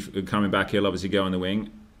Izzy coming back. He'll obviously go on the wing.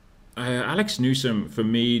 Alex Newsom, for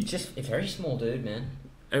me... Just a very small dude, man.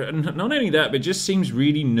 Not only that, but just seems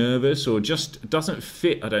really nervous or just doesn't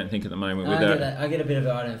fit, I don't think, at the moment. I get a bit of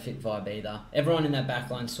I don't fit vibe either. Everyone in that back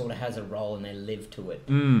line sort of has a role and they live to it.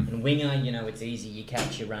 And winger, it's easy. You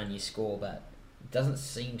catch, you run, you score, but... doesn't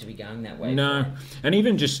seem to be going that way. No, and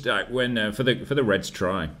even just when for the Reds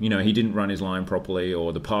try, he didn't run his line properly,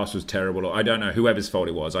 or the pass was terrible, or I don't know whoever's fault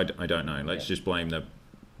it was. I don't know. Let's just blame the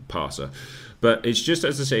passer. But it's just,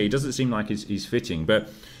 as I say, it doesn't seem like he's fitting. But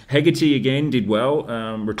Hegarty again did well,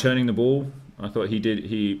 returning the ball. I thought he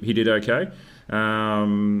did okay.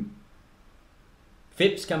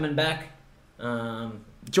 Phipps coming back. Do you want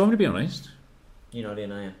me to be honest? You're not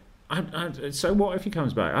in, are you? So what if he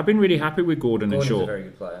comes back? I've been really happy with Gordon and Short. Gordon's a very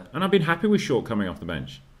good player. And I've been happy with Short coming off the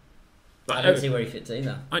bench. I don't see where he fits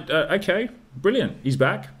either. Okay, brilliant. He's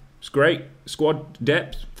back. It's great. Squad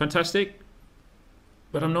depth, fantastic.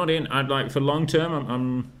 But I'm not in. For long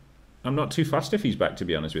term. I'm not too fussed if he's back. To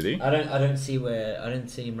be honest with you, I don't see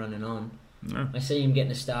him running on. No. I see him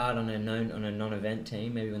getting a start on a non-event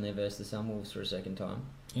team. Maybe when they verse the Sunwolves for a second time.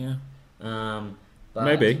 Yeah. But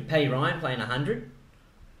maybe Paddy Ryan playing 100.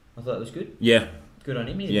 I thought it was good. Yeah. Good on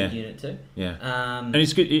him. He's a Yeah. good unit too. Yeah. Um, And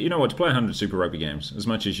it's good, you know what, to play 100 Super Rugby games, as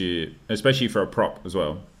much as you, especially for a prop as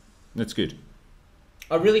well, that's good.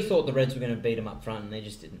 I really thought the Reds were going to beat them up front, and they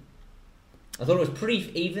just didn't. I thought it was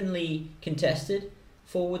pretty evenly contested,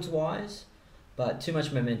 forwards-wise, but too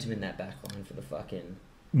much momentum in that back line for the fucking...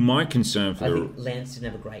 My concern for I the... think Lance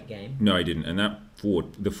didn't have a great game. No, he didn't. And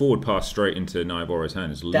the forward pass straight into Naibora's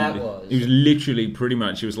hand. It was literally pretty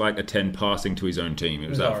much, it was like a 10 passing to his own team. It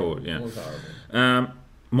was that horrible. forward, yeah. It was horrible.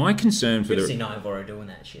 My concern for Good the... to see Naivoro doing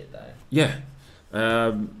that shit, though. Yeah.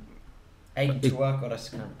 Aiden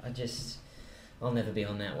Tuak, I'll never be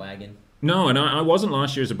on that wagon. No, and I wasn't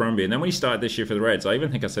last year as a Brumby. And then when he started this year for the Reds, I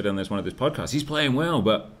even think I said on one of these podcasts, he's playing well,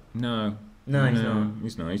 but no. No, he's not.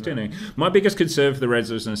 He's not. He's doing it. My biggest concern for the Reds,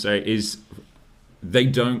 I was going to say, is they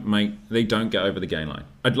don't get over the gain line.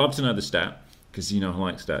 I'd love to know the stat, because I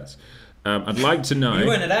like stats. I'd like to know... You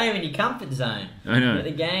weren't at home in your comfort zone. I know. You're at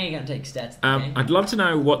the game, you can't take stats at the game. I'd love to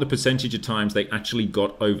know what the percentage of times they actually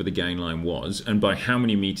got over the gain line was, and by how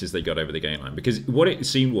many metres they got over the gain line. Because what it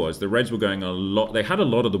seemed was the Reds were going a lot... They had a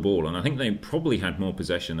lot of the ball, and I think they probably had more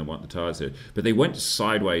possession than what the Tars did. But they went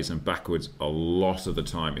sideways and backwards a lot of the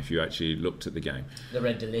time, if you actually looked at the game. The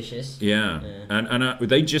Red Delicious. Yeah. And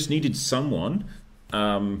they just needed someone...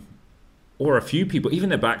 or a few people, even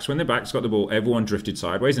their backs, when their backs got the ball, everyone drifted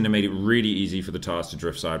sideways, and it made it really easy for the Tars to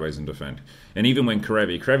drift sideways and defend. And even when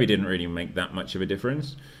Karevi didn't really make that much of a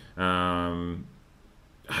difference. They're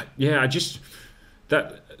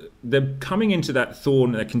coming into that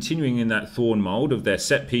thorn, they're continuing in that thorn mould of their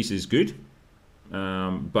set piece is good,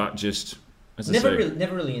 but just, as I say...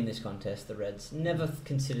 Never really in this contest, the Reds. Never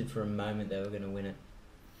considered for a moment they were going to win it.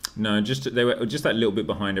 No, they were just that little bit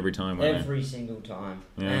behind every time. Every single time.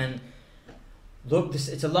 Yeah. And... Look,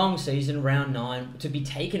 it's a long season, round 9. To be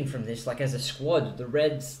taken from this, like as a squad, the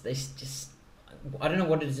Reds, they just... I don't know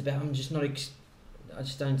what it is about. I'm just not... I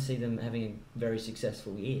just don't see them having a very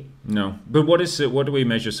successful year. No. But what do we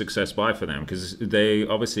measure success by for them? Because they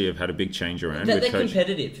obviously have had a big change around. They're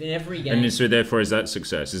competitive in every game. And so therefore, is that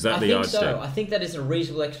success? Is that the yardstick? I think that is a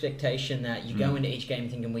reasonable expectation that you go into each game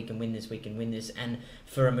thinking we can win this, and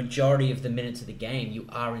for a majority of the minutes of the game, you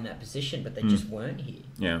are in that position, but they just weren't here.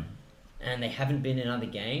 Yeah. And they haven't been in other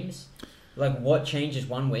games. Like, what changes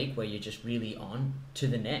one week where you're just really on to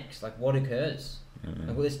the next? Like, what occurs? Mm-hmm. Like,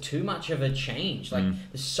 well, there's too much of a change. Like,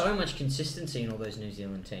 there's so much consistency in all those New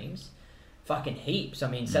Zealand teams. Fucking heaps.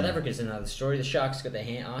 I mean, South Africa's another story. The Sharks got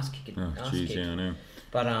their ass kicked. Yeah, I know.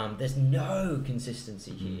 But there's no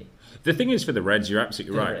consistency here. The thing is, for the Reds, you're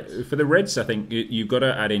absolutely right. Reds. For the Reds, I think you've got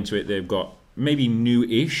to add into it, they've got maybe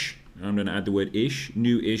new-ish, I'm going to add the word ish,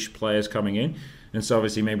 new-ish players coming in. And so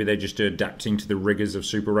obviously maybe they're just adapting to the rigours of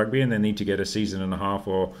Super Rugby, and they need to get a season and a half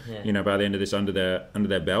or, by the end of this under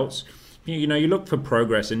their belts. You look for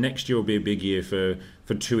progress, and next year will be a big year for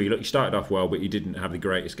Tui. Look, he started off well, but he didn't have the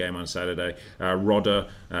greatest game on Saturday. Rodder,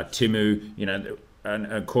 Timu,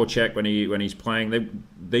 and Korchek when he's playing,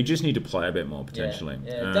 they just need to play a bit more potentially.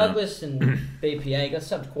 Yeah. Douglas and BPA got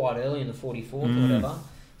subbed quite early in the 44th or whatever.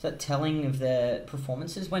 Is that telling of their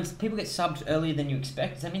performances? When people get subbed earlier than you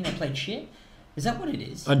expect, does that mean they played shit? Is that what it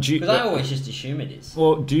is? Because I always just assume it is.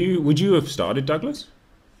 Well, would you have started Douglas?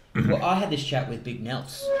 Well, I had this chat with Big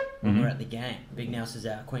Nels when we were at the game. Big Nels is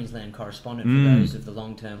our Queensland correspondent for those of the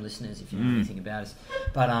long-term listeners, if you know anything about us.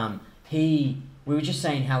 But we were just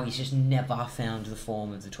saying how he's just never found the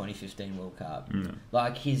form of the 2015 World Cup.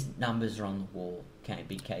 Like, his numbers are on the wall.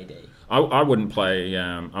 Big KD. I wouldn't play.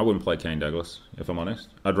 I wouldn't play Kane Douglas, if I'm honest.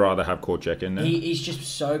 I'd rather have Korchek in there. He's just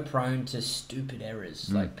so prone to stupid errors,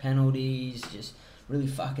 like penalties, just really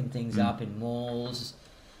fucking things up in mauls.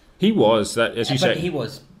 He was that, as you say. He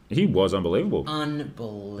was unbelievable.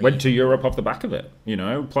 Unbelievable. Went to Europe off the back of it.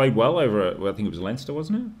 Played well over. I think it was Leinster,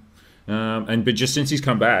 wasn't it? But just since he's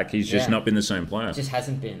come back, he's just not been the same player. Just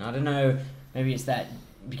hasn't been. I don't know. Maybe it's that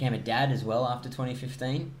he became a dad as well after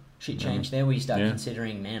 2015. Shit changed there where you start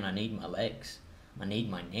considering, man, I need my legs. I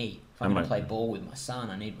need my knee. If I'm going to play ball with my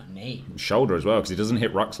son, I need my knee. Shoulder as well, because he doesn't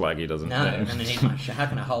hit rucks like he doesn't. No, I'm going to need my how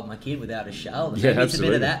can I hold my kid without a shoulder? Yeah, maybe absolutely. It's a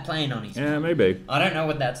bit of that playing on his maybe. I don't know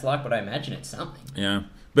what that's like, but I imagine it's something. Yeah.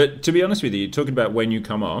 But to be honest with you, talking about when you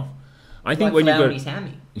come off, I think like when you go... his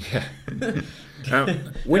hammy. Yeah.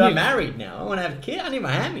 When I'm married now, I want to have a kid, I need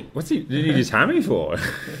my hammy. What's he need his hammy for?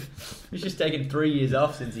 He's just taken 3 years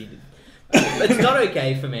off since he did. It's not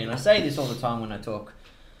okay for me, and I say this all the time when I talk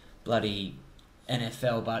bloody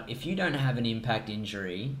NFL, but if you don't have an impact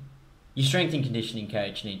injury, your strength and conditioning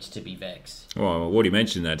coach needs to be vexed. Well, what you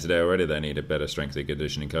mentioned that today already, they need a better strength and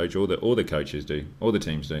conditioning coach. All the coaches do. All the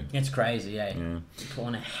teams do. It's crazy, eh? Yeah.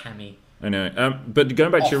 Pulling a hammy. I know. But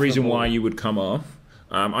going back to your reason why you would come off,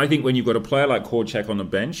 I think when you've got a player like Korchak on the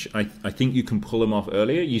bench, I think you can pull him off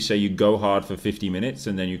earlier. You say you go hard for 50 minutes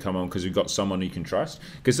and then you come on because you've got someone you can trust.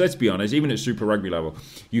 Because let's be honest, even at Super Rugby level,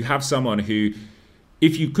 you have someone who,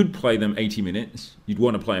 if you could play them 80 minutes, you'd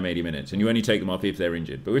want to play them 80 minutes, and you only take them off if they're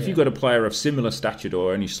injured. But if you've got a player of similar stature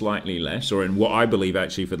or only slightly less, or in what I believe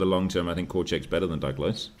actually for the long term, I think Korchak's better than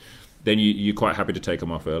Douglas, then you're quite happy to take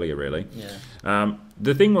them off earlier, really. Yeah.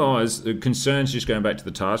 The thing was, the concerns, just going back to the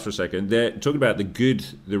Tars for a second, they're talking about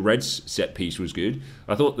the Reds set piece was good.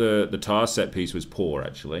 I thought the Tars set piece was poor,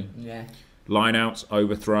 actually. Yeah. Lineouts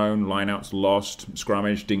overthrown, lineouts lost,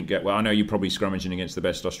 scrummage didn't get well. I know you're probably scrummaging against the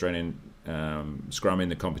best Australian scrum in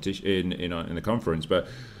the competition in the conference, but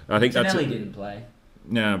I think Tonelli didn't play.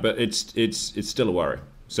 No, but it's still a worry.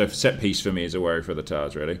 So set piece for me is a worry for the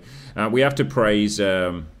Tars, really. We have to praise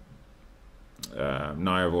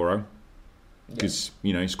Naiyaravoro, because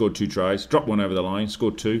he scored 2 tries, dropped one over the line,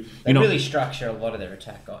 scored 2. They really structure a lot of their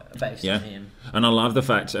attack based on him. And I love the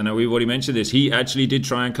fact, and we've already mentioned this, he actually did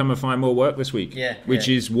try and come and find more work this week, which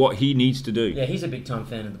is what he needs to do. Yeah, he's a big time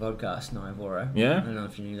fan of the podcast, Naiyaravoro. Yeah? I don't know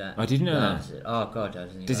if you knew that. I didn't know that. Oh, God,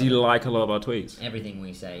 doesn't he? Does he like a lot of our tweets? Everything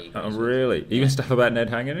we say. Oh, really? Even stuff about Ned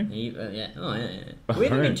Hanging? Yeah. Oh, yeah. We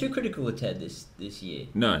haven't been too critical of Ted this year.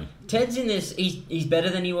 No. Ted's in this, he's better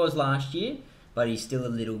than he was last year, but he's still a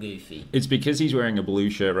little goofy. It's because he's wearing a blue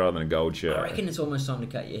shirt rather than a gold shirt. I reckon it's almost time to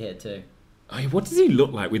cut your hair too. Oh, what does he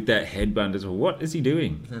look like with that headband as well? What is he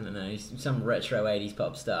doing? I don't know. He's some retro 80s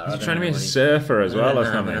pop star. He's trying to be a surfer as well or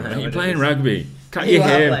something. You're playing rugby. Cut you your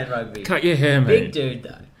hair. Playing rugby. Cut your hair, mate. Big dude,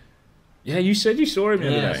 though. Yeah, you said you saw him the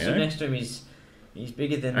other day. Yeah, next to him, he's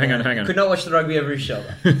bigger than... Hang on. Could not watch the rugby over his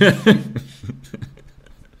shoulder.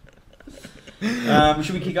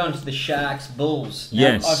 Should we kick on to the Sharks Bulls?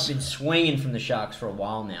 Yes. I've been swinging from the Sharks for a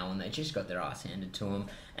while now, and they just got their ass handed to them.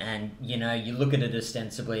 And you look at it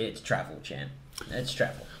ostensibly, it's travel, champ. It's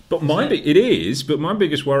travel. But my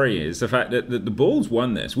biggest worry is the fact that the Bulls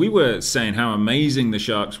won this. We were saying how amazing the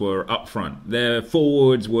Sharks were up front. Their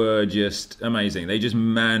forwards were just amazing. They just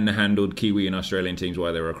manhandled Kiwi and Australian teams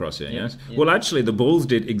while they were across here. Yes. Yep. Well, actually, the Bulls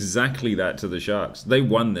did exactly that to the Sharks. They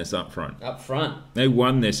won this up front. Up front. They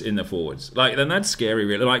won this in the forwards. And that's scary,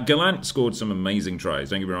 really. Gallant scored some amazing tries.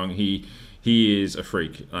 Don't get me wrong. He is a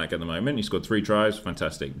freak. At the moment, he scored 3 tries.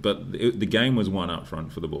 Fantastic. But the game was won up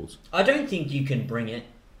front for the Bulls. I don't think you can bring it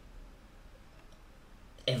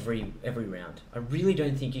every round. I really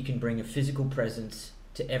don't think you can bring a physical presence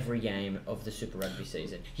to every game of the Super Rugby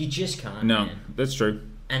season. You just can't. No, man. That's true.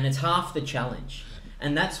 And it's half the challenge.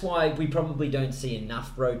 And that's why we probably don't see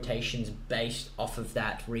enough rotations based off of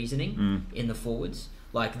that reasoning in the forwards.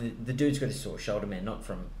 The dude's got his sore shoulder, man.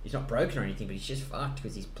 He's not broken or anything, but he's just fucked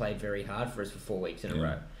because he's played very hard for us for 4 weeks in a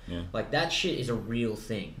row. Yeah. That shit is a real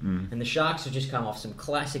thing. And the Sharks have just come off some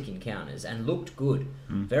classic encounters and looked good.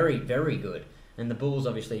 Very, very good. And the Bulls,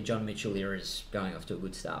 obviously, John Mitchell era is going off to a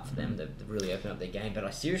good start for them. They've really opened up their game. But I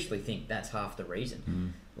seriously think that's half the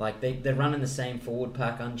reason. They're running the same forward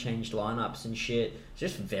pack, unchanged lineups and shit. It's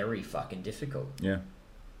just very fucking difficult. Yeah.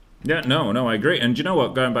 Yeah, no, I agree. And do you know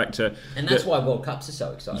what? Going back to... And that's why World Cups are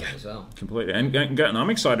so exciting as well. Completely. And I'm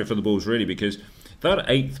excited for the Bulls, really, because that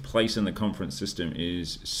 8th place in the conference system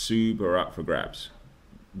is super up for grabs.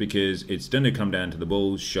 Because it's going to come down to the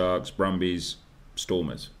Bulls, Sharks, Brumbies,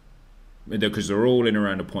 Stormers. Because they're all in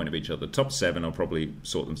around a point of each other. The top 7 will probably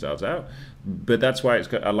sort themselves out. But that's why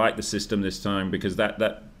I like the system this time, because that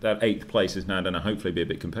 8th place is now going to hopefully be a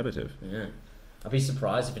bit competitive. Yeah. I'd be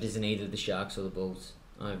surprised if it isn't either the Sharks or the Bulls.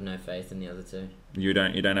 I have no faith in the other two. You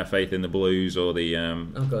don't have faith in the Blues or the...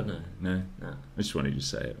 Oh, God, no. No? I just wanted you to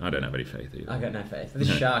say it. I don't have any faith either. I got no faith. The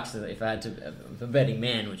Sharks, if I had to... If I'm a betting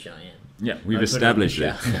man, which I am. Yeah, we've established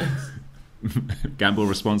it. Gamble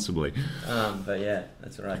responsibly. But yeah,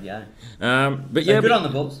 that's all right, yeah. But so good on the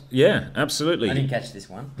Bulls. Yeah, absolutely. I didn't catch this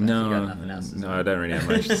one. No, you got nothing else. No, I don't really have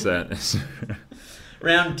much to say.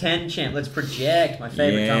 Round 10, champ. Let's project. My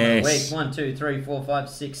favourite time of the week. 1, 2, 3, 4, 5,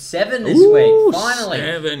 6, 7 this week. Finally.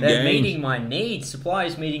 7 They're games. meeting my needs. Supply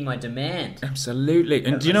is meeting my demand. Absolutely.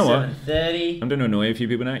 And do you know what? 7:30. I'm going to annoy a few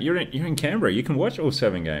people now. You're in Canberra. You can watch all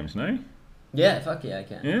 7 games, no? Yeah, fuck yeah, I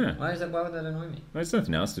can. Yeah. Why would that annoy me? Well, there's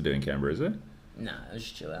nothing else to do in Canberra, is there? No,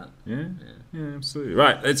 just chill out. Yeah, absolutely.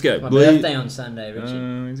 Right, let's go. My birthday on Sunday,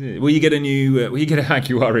 Richard. Is it? Will you get a new? Will you get a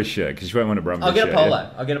Haguara shirt? Because you won't want a Brumbies I'll get a shirt, polo.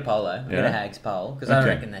 yeah? I'll get a polo. I'll get a Hags pole because I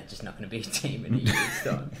reckon that's just not going to be a team in a year's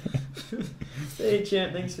time. Hey,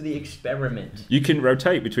 champ, thanks for the experiment. You can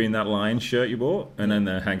rotate between that Lions shirt you bought and then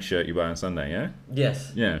the Hags shirt you buy on Sunday. Yeah.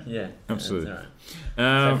 Yes. Yeah. Absolutely. That's all right.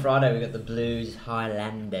 So Friday we got the Blues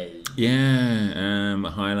Highlanders. Yeah,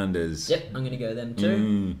 Highlanders. Yep, I'm going to go them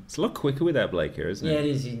too. It's a lot quicker with that Blake here, isn't it? Yeah, it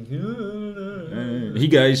is. He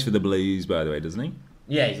goes for the Blues, by the way, doesn't he?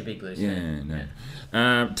 Yeah, he's a big Blues Yeah, fan. no.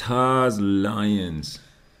 Yeah. Tars Lions.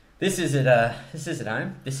 This is at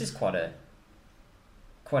home. This is quite a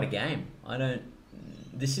game.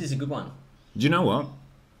 This is a good one. Do you know what?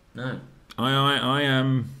 No. I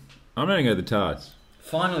am. I'm going to go the Tars.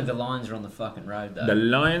 Finally, the Lions are on the fucking road, though. The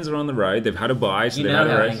Lions are on the road. They've had a bye, so you they've know had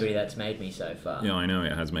a how race. angry that's made me so far. Yeah, I know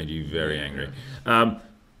it has made you very angry. And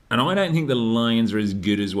I don't think the Lions are as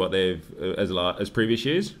good as what they've as previous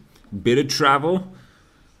years. Bit of travel.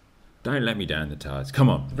 Don't let me down, the Tars. Come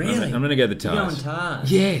on. Really? I'm going to go the You're Tars. going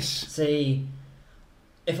Tars. Yes. See,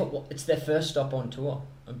 if it's their first stop on tour,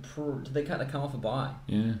 they come off a bye.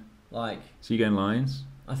 Yeah. Like, So you going Lions?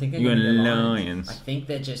 I think they're You're going going Lions. Lions. I think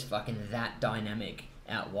they're just fucking that dynamic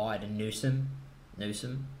out wide. And Newsom.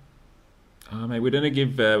 Oh mate, we're gonna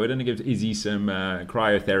give Izzy some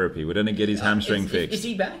cryotherapy. We're gonna get his hamstring fixed. Is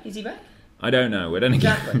he back? I don't know. We're gonna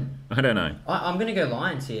Exactly. I don't know. I'm going to go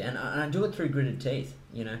Lions here, and I do it through gritted teeth.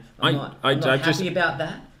 You know, I'm not I happy just- about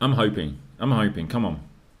that. I'm hoping. Come on.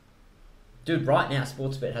 Dude, right now,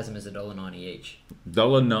 Sportsbet has them as $1.90 each.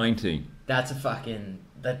 $1.90. That's a fucking...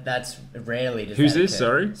 That's rarely does Who's that this, occur.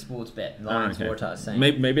 sorry? Sportsbet. Lions okay. Waratahs saying.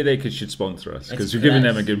 Maybe they should sponsor us because It's we're giving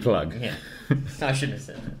them a class. good plug. Yeah. I shouldn't have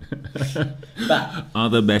said that. But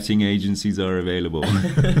Other betting agencies are available.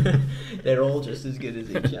 they're all just as good as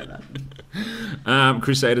each other.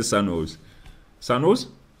 Crusaders Sunwolves. Sunwolves?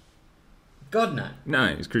 God, no. No,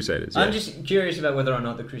 it's Crusaders. I'm yeah. just curious about whether or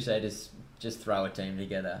not the Crusaders just throw a team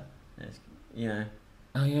together. You know,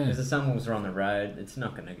 Oh yeah. because the Sunwolves are on the road, it's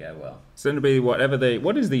not going to go well. It's going to be what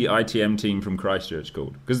is the ITM team from Christchurch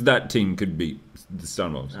called? Because that team could beat the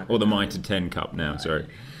Sunwolves. Or the Mitre 10 Cup now, sorry.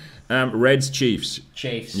 Reds, Chiefs.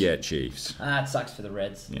 Chiefs. Yeah, Chiefs. It sucks for the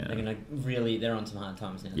Reds. Yeah. They're on some hard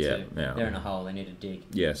times now Yeah, too. yeah. They're in a hole. They need to dig.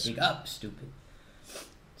 Yes. Dig up, stupid.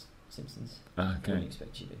 Simpsons. Wouldn't Okay.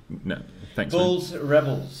 expect you to. No, thanks. man. Bulls,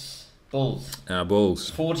 Rebels. Bulls.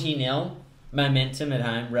 Bulls. 40-0. Momentum at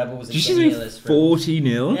home. Rebels and Did you say Rebels.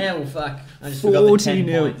 40-0? Yeah, well, fuck. I just forgot the 10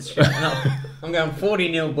 40-0. points. No, I'm going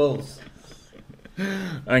 40-0 Bulls.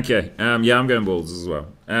 Okay. Yeah, I'm going Bulls as well.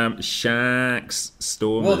 Sharks,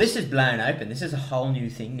 Stormers. Well, this is blown open. This is a whole new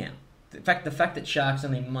thing now. The fact that Sharks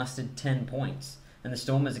only mustered 10 points and the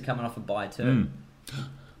Stormers are coming off a bye too.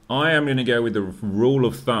 I am going to go with the rule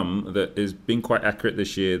of thumb that has been quite accurate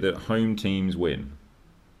this year, that home teams win.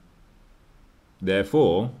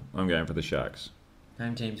 Therefore, I'm going for the Sharks.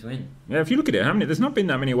 Home teams win. Yeah, if you look at it, there's not been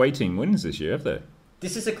that many away team wins this year, have there?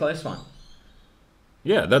 This is a close one.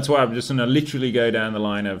 Yeah, that's why I'm just going to literally go down the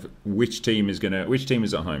line of which team is at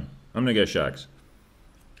home. I'm going to go Sharks.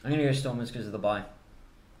 I'm going to go Stormers because of the bye.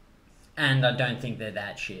 And I don't think they're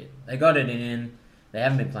that shit. They got it in. They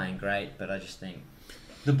haven't been playing great, but I just think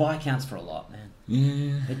the bye counts for a lot, man.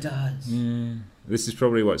 Yeah. It does. Yeah. This is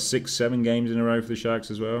probably, 6-7 games in a row for the Sharks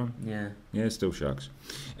as well? Yeah. Yeah, still Sharks.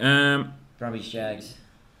 Brumbies, Jags.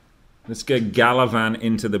 Let's go Galavan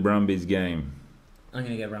into the Brumbies game. I'm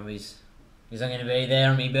going to go Brumbies. Because I'm going to be there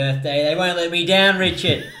on my birthday. They won't let me down,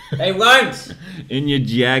 Richard. They won't. In your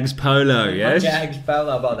Jags polo, yes? Jags polo.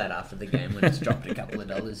 I'll buy that after the game when it's dropped a couple of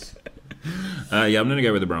dollars. Yeah, I'm going to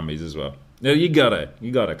go with the Brumbies as well. No, you got it.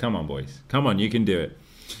 Come on, boys. Come on, you can do it.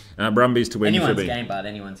 Brumbies to win Anyone's for me. game, bud.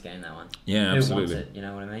 Anyone's game, that one. Yeah, Who absolutely. wants it? You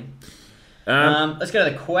know what I mean? Um, Let's go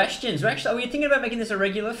to the questions. Are we thinking about making this a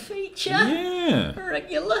regular feature? yeah.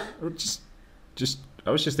 Regular? Or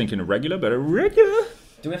I was just thinking a regular, but a regular.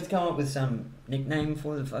 Do we have to come up with some nickname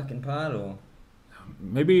for the fucking part, or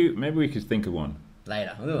Maybe we could think of one.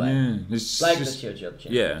 later? We'll do it later. Yeah. It's Like, just- that's your job,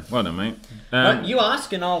 Jim. yeah. Well done, mate. Right, you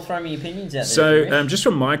ask and I'll throw my opinions out there. So, if you wish. just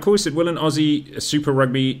from Michael, he said, will an Aussie Super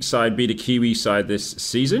Rugby side beat a Kiwi side this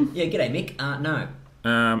season? Yeah, g'day, Mick. No.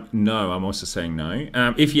 No, I'm also saying no.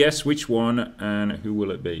 If yes, which one and who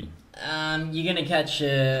will it be? You're going to catch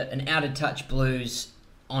an out-of-touch Blues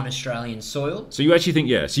on Australian soil. So you actually think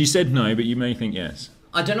yes. You said no, but you may think yes.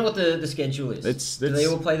 I don't know what the schedule is. Do they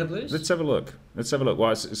all play the Blues? Let's have a look.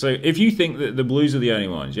 Why, so if you think that the Blues are the only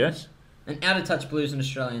ones, yes? An out-of-touch Blues on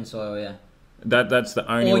Australian soil, yeah. That's the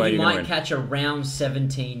only Or way you you're going might to win. catch a round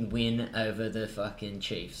 17 win over the fucking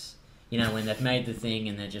Chiefs. You know, when they've made the thing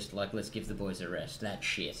and they're just like, let's give the boys a rest. That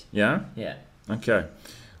shit. Yeah? Yeah. Okay.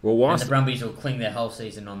 Well, And whilst... the Brumbies will cling their whole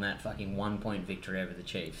season on that fucking 1-point victory over the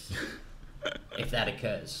Chiefs. If that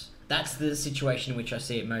occurs. That's the situation in which I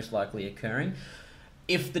see it most likely occurring.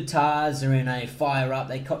 If the Tars are in a fire up,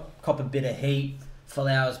 they cop a bit of heat.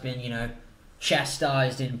 Folau's been,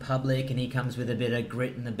 chastised in public and he comes with a bit of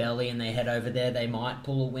grit in the belly and they head over there, they might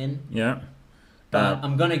pull a win. Yeah. But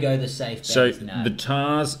I'm going to go the safe bet. So No. the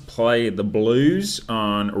Tars play the Blues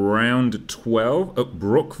on round 12 at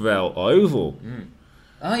Brookvale Oval.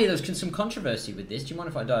 Oh, yeah, there's some controversy with this. Do you mind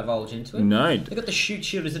if I divulge into it? No, They got the Shoot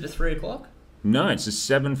Shield. Is it at 3 o'clock? no, it's a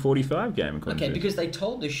 7:45 game. according Okay, to- because they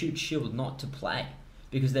told the Shoot Shield not to play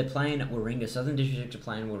because they're playing at Warringah. Southern District are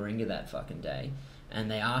playing Warringah that fucking day,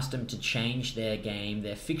 and they asked them to change their game,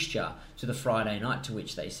 their fixture, to the Friday night. To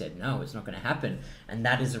which they said no, it's not going to happen, and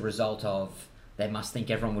that is a result of they must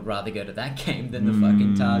think everyone would rather go to that game than the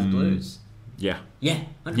fucking Tars Blues. Yeah, Yeah,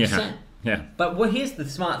 100%. yeah, yeah. But well, here's the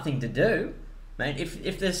smart thing to do, mate.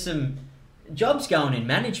 If there's some jobs going in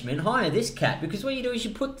management, hire this cat, because what you do is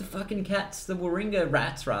you put the fucking cats, the Warringah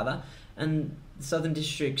Rats rather, and Southern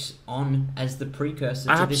Districts on as the precursor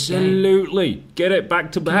to this game. Absolutely, get it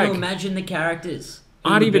back to Can back. you imagine the characters who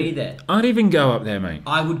I'd would be even, there? I'd even go up there, mate.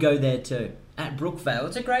 I would go there too. At Brookvale,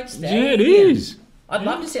 it's a great stadium. Yeah, it is. I'd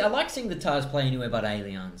love to see. I like seeing the Tars play anywhere but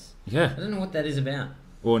Allianz. Yeah. I don't know what that is about.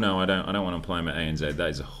 Well, no, I don't. I don't want to play them at ANZ. That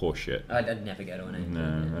is a horseshit. I'd never go to an ANZ.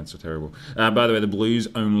 No, that's terrible. By the way, the Blues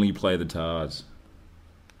only play the Tars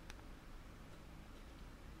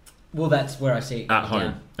Well, that's where I see it at going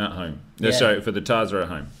home. down. At home. Yeah. So for the Tars are at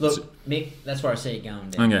home. Look, Mick, that's where I see it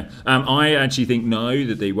going down. Okay. I actually think no,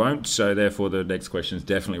 that they won't. So therefore, the next question is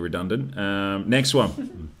definitely redundant. Next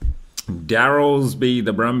one. Darrell's be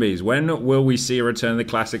the Brumbies. When will we see a return of the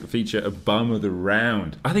classic feature of Bum of the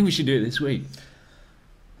Round? I think we should do it this week.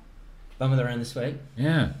 Bum of the round this week.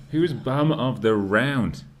 Yeah. Who is Bum of the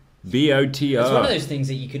Round? BOTR. It's one of those things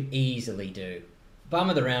that you could easily do. Bum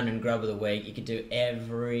of the round and grub of the week, you could do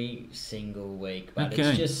every single week. But Okay.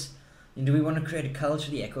 it's just, do we want to create a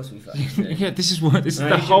culture? Yeah, of course we fucking do. Yeah, this is what this is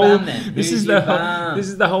Alright, the who's your whole bum then? this Who's is your the whole, bum? this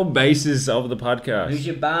is the whole basis of the podcast. Who's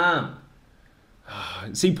your bum?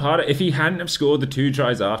 See, part of, if he hadn't have scored the 2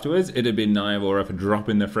 tries afterwards, it'd have been Niavora for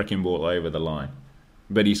dropping the freaking ball over the line.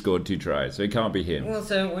 But he scored 2 tries, so it can't be him. Well,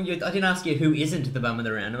 so I didn't ask you who isn't the bum of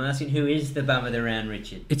the round. I'm asking who is the bum of the round,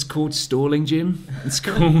 Richard. It's called stalling, Jim. It's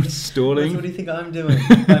called What do stalling. you think I'm doing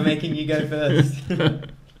by making you go first?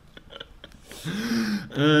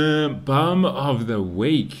 Bum of the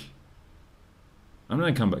week. I'm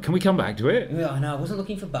gonna come back. Can we come back to it? Oh, no, I wasn't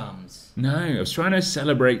looking for bums. No, I was trying to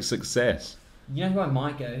celebrate success. You know who I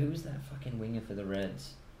might go? Who was that fucking winger for the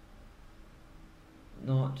Reds?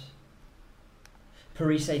 Not...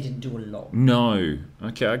 Parise didn't do a lot. No.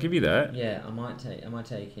 Okay, I'll give you that. Yeah, I might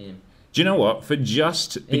take him. Do you know what? For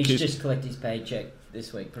just He because should just collect his paycheck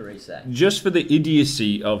this week, Parise. just for the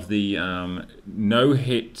idiocy of the no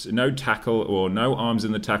hit, no tackle, or no arms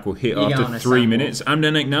in the tackle hit You're after going to 3 Sunwolf. minutes, I'm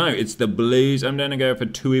gonna no. It's the Blues. I'm gonna go for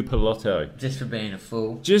Tui Piloto. Just for being a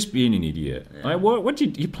fool. Just being an idiot. Yeah. What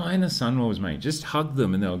you playing the Sunwolves, mate? Just hug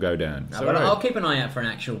them and they'll go down. It's No, but all right. I'll keep an eye out for an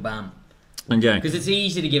actual bum. Okay. Because it's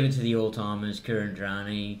easy to give it to the all-timers.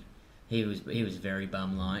 Kurandrani, he was very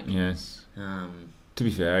bum-like. Yes. Um, To be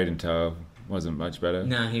fair, Aiden Toa wasn't much better.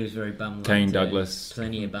 no, he was very bum-like. Kane too. Douglas.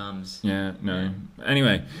 Plenty of bums. Yeah, no.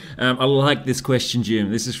 Anyway, I like this question, Jim.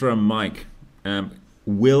 This is from Mike.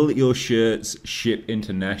 Will your shirts ship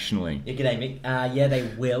internationally? Yeah, g'day, Mick. Yeah, they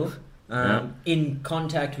will. Yeah. In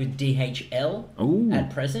contact with DHL Ooh. at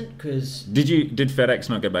present, because Did FedEx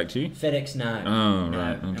not get back to you? FedEx, no. Oh, no.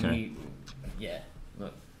 right, And okay.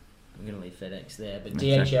 look, I'm going to leave FedEx there. But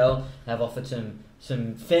Okay. DHL have offered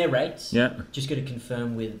some fair rates. Yeah. Just got to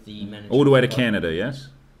confirm with the manager. All the way to Canada, yes?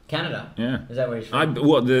 Canada? Yeah. Is that where he's I, from?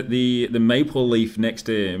 what the maple leaf next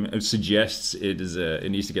to him suggests it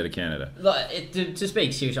needs to go to Canada. Like, to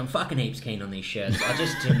speak seriously, I'm fucking heaps keen on these shirts. I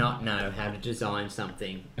just do not know how to design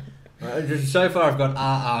something. So far, I've got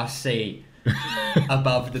RRC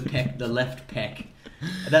above the left pec.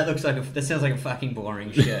 That sounds like a fucking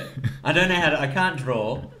boring shirt. I don't know how to. I can't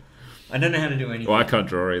draw. I don't know how to do anything. Well, I can't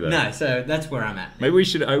draw either. No, so that's where I'm at. Maybe we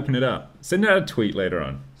should open it up. Send out a tweet later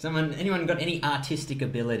on. Anyone got any artistic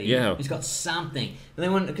ability? Yeah. Who's got something?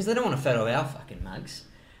 Because they don't want a photo of our fucking mugs.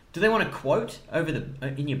 Do they want a quote over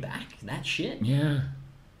in your back? That shit. Yeah.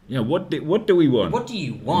 Yeah. What do we want? What do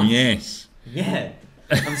you want? Yes. Yeah.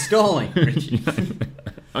 I'm stalling, Richard.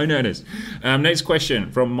 I noticed. Next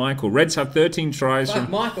question from Michael. Reds have 13 tries Fuck,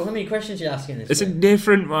 from... Michael, how many questions are you asking this It's a week?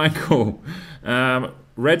 different Michael.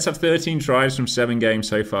 Reds have 13 tries from 7 games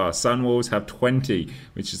so far. Sunwolves have 20,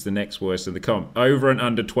 which is the next worst in the comp. Over and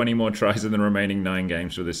under 20 more tries in the remaining 9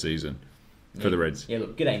 games for this season for the Reds. Yeah,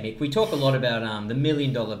 look, g'day, Mick. We talk a lot about the $1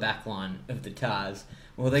 million backline of the Tars.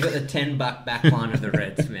 Well, they got the $10 backline of the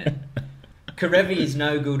Reds, man. Karevi is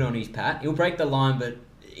no good on his pat. He'll break the line, but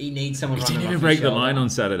he needs someone He running didn't off even his break the shoulder. line on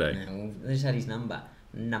Saturday. Yeah, well, they just had his number.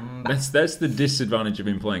 That's the disadvantage of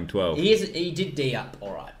him playing 12. He did D up,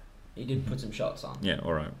 all right. He did put some shots on. Yeah,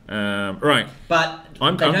 all right. Right. But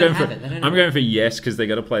I'm they don't going have for it. They don't I'm have going for yes because they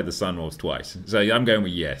got to play the Sunwolves twice. So I'm going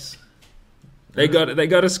with yes. They got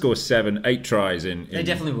to score 7, 8 tries in They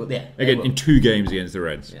definitely will. Yeah. again will. in 2 games against the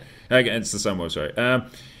Reds. Yeah. Against the Sunwolves, sorry.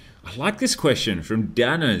 I like this question from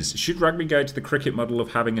Danners. Should rugby go to the cricket model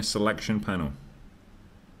of having a selection panel?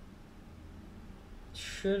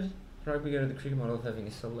 Should rugby go to the cricket model of having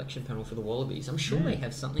a selection panel for the Wallabies? I'm sure they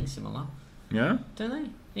have something similar, Yeah? don't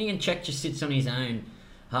they? You can check just sits on his own,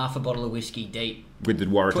 half a bottle of whiskey deep, With the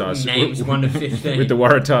Waratahs. putting names 1 to 15. With the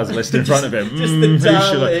Waratahs list in front of him. Just the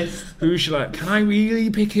tar list. Who should I... Can I really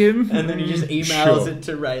pick him? And then he just emails Sure. it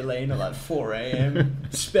to Raylene at like 4 a.m.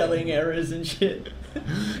 spelling errors and shit.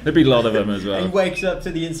 There'd be a lot of them as He well. wakes up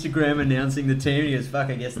to the Instagram announcing the team. He goes, "Fuck,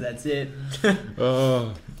 I guess that's it."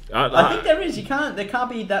 Oh... I think there is. There can't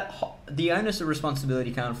be that. The onus of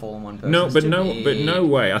responsibility can't fall on one person. No, It's but too no, big. but no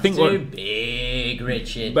way. I think Too what, big,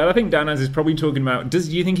 Richard. but I think Danners is probably talking about. Do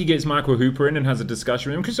you think he gets Michael Hooper in and has a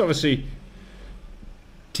discussion with him? Because obviously,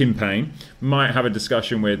 Tim Payne might have a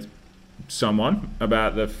discussion with someone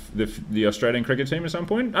about the Australian cricket team at some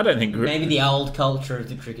point. I don't think. Maybe the old culture of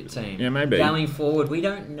the cricket team. Yeah, maybe. Going forward, we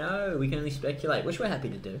don't know. We can only speculate, which we're happy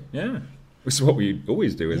to do. Yeah, which is what we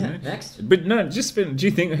always do, isn't Yeah, it? next. But no, do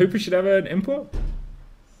you think Hooper should have an input?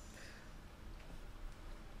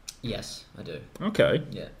 Yes, I do. Okay.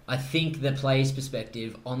 Yeah, I think the player's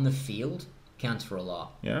perspective on the field counts for a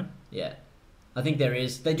lot. Yeah. Yeah, I think there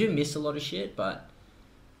is. They do miss a lot of shit, but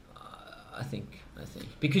I think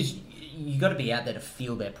because you got to be out there to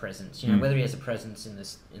feel their presence. You know, whether he has a presence in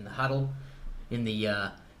the huddle, in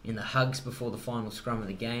the hugs before the final scrum of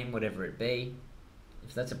the game, whatever it be.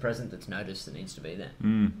 If that's a present that's noticed, it needs to be there.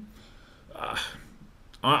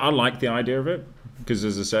 I like the idea of it because,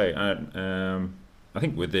 as I say, I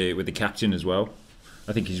think with the captain as well.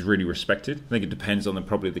 I think he's really respected. I think it depends on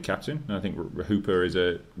probably the captain. I think Hooper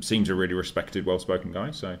seems a really respected, well-spoken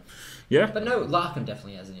guy. So, yeah. But no, Larkham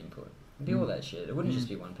definitely has an input. It'd be all that shit. It wouldn't just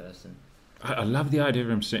be one person. I love the idea of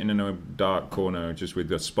him sitting in a dark corner just with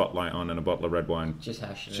the spotlight on and a bottle of red wine. Just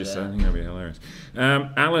hashing Just it out. I think that'd be hilarious.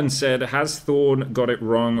 Alan said, "Has Thorne got it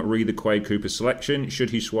wrong? Re the Quade Cooper selection. Should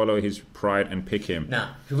he swallow his pride and pick him?" Nah,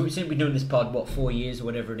 we've been doing this pod 4 years or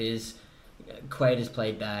whatever it is. Quade has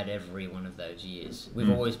played bad every one of those years. We've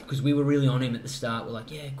always, because we were really on him at the start. We're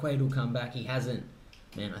like, yeah, Quade will come back. He hasn't.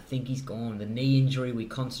 Man, I think he's gone. The knee injury we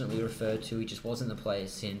constantly refer to. He just wasn't the player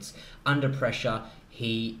since. Under pressure,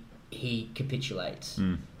 he capitulates.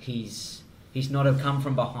 He's not a come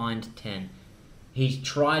from behind 10. He's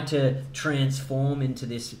tried to transform into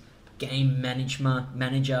this game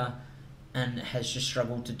manager and has just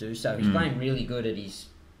struggled to do so. He's playing really good at his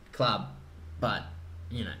club, but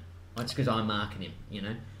you know, that's because I'm marking him. You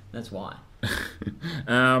know, that's why.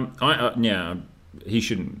 He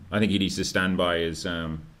shouldn't. I think he needs to stand by his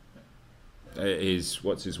stand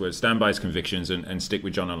by his convictions and stick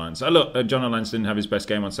with John O'Lance. John O'Lance didn't have his best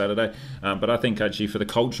game on Saturday, but I think actually for the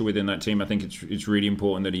culture within that team, I think it's really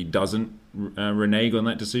important that he doesn't renege on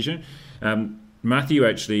that decision. Matthew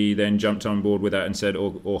actually then jumped on board with that and said,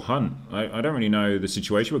 or Hunt. I don't really know the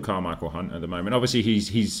situation with Carmichael Hunt at the moment. Obviously,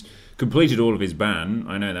 he's completed all of his ban.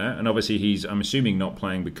 I know that. And obviously, I'm assuming, not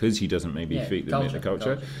playing because he doesn't maybe fit the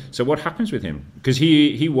culture. So what happens with him? Because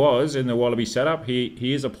he was in the Wallaby setup.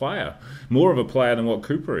 He is a player. More of a player than what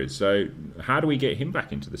Cooper is. So how do we get him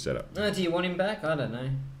back into the setup? Do you want him back? I don't know.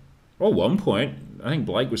 Well, at one point, I think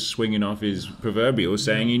Blake was swinging off his proverbial,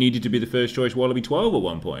 saying he needed to be the first choice Wallaby 12 at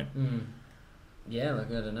one point. Yeah, like,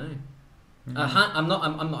 I don't know. Hunt,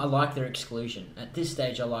 I like their exclusion. At this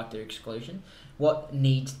stage, I like their exclusion. What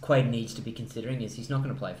Quade needs to be considering is he's not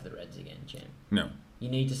going to play for the Reds again, Jam. No. You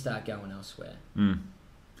need to start going elsewhere.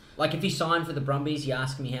 Like, if he signed for the Brumbies, you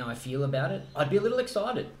ask me how I feel about it, I'd be a little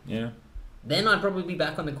excited. Yeah. Then I'd probably be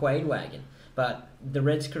back on the Quade wagon. But the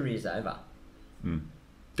Reds' career's over.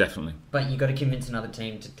 Definitely. But you got to convince another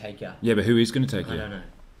team to take you. Yeah, but who is going to take you? I don't know.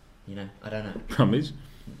 You know, I don't know. Brumbies?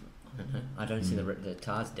 I don't know. I don't see the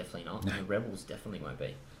Tars definitely not. And the Rebels definitely won't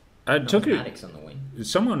be. Maddox on the wing.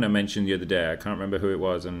 Someone mentioned the other day, I can't remember who it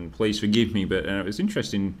was, and please forgive me, but it was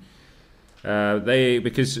interesting.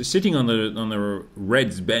 Because sitting on the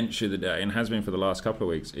Reds bench the other day, and has been for the last couple of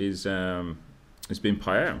weeks, has been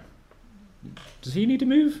Payet. Does he need to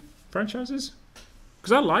move franchises?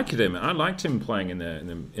 Because I liked him. I liked him playing in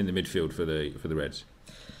the midfield for the Reds.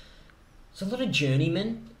 There's a lot of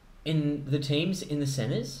journeymen in the teams, in the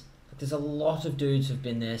centres. There's a lot of dudes who've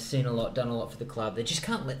been there, seen a lot, done a lot for the club. They just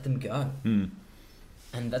can't let them go. And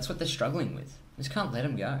that's what they're struggling with. They just can't let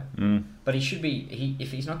him go. But he should be,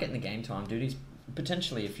 if he's not getting the game time, dude, he's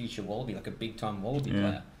potentially a future Wallaby, like a big-time Wallaby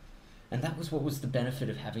player. And that was what was the benefit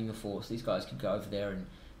of having a force. These guys could go over there and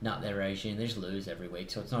nut their regime. They just lose every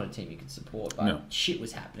week, so it's not a team you could support. But No. shit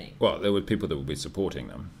was happening. Well, there were people that would be supporting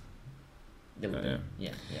them. There would Yeah. be.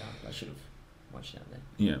 Yeah. I should have watched out there.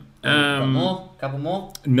 Yeah. Got more? Couple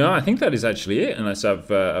more? No, I think that is actually it, unless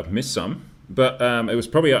I've missed some. But it was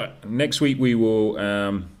probably next week we will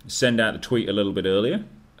send out the tweet a little bit earlier,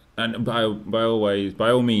 and by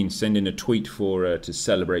all means, send in a tweet for to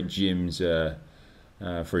celebrate Jim's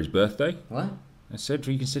for his birthday. What? I said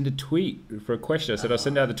you can send a tweet for a question. I said I'll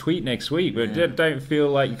send out the tweet next week, but Yeah. don't feel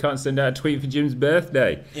like you can't send out a tweet for Jim's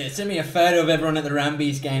birthday. Yeah, send me a photo of everyone at the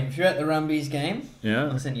Rumbies game. If you're at the Rumbies game, Yeah,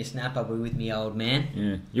 I'll send you a snap. I'll be with me old man.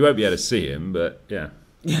 yeah. You won't be able to see him, but yeah.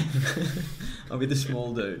 I'll be the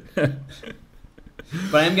small dude.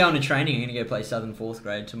 But I am going to training. I'm going to go play Southern 4th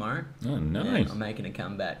grade tomorrow. Oh, Yeah, nice. I'm making a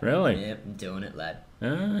comeback. Really? Yep, I'm doing it, lad.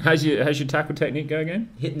 How's your tackle technique go again?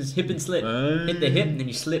 Hip and slip. Hit the hip and then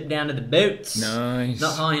you slip down to the boots. Nice.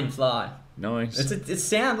 Not high and fly. Nice. It's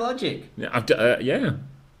sound logic. Yeah, yeah,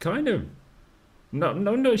 kind of.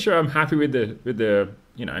 Not sure. I'm happy with the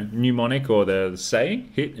mnemonic or the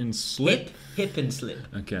saying. Hit and slip. Hip and slip.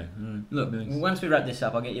 Okay. Look, Nice. once we wrap this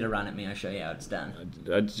up, I'll get you to run at me. I'll show you how it's done.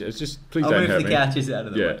 Just please I'll don't move hurt the me. couches out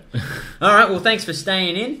of the way. Yeah. All right. Well, thanks for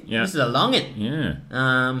staying in. Yeah. This is a long one. Yeah.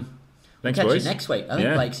 We'll Thanks, catch boys. you next week. I think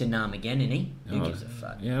Yeah. Blake's in Nam again, isn't he? Who Oh, gives a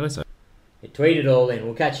fuck? Yeah. Let's. Tweet it all in.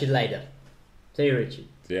 We'll catch you later. See you, Richard.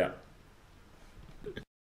 Yeah.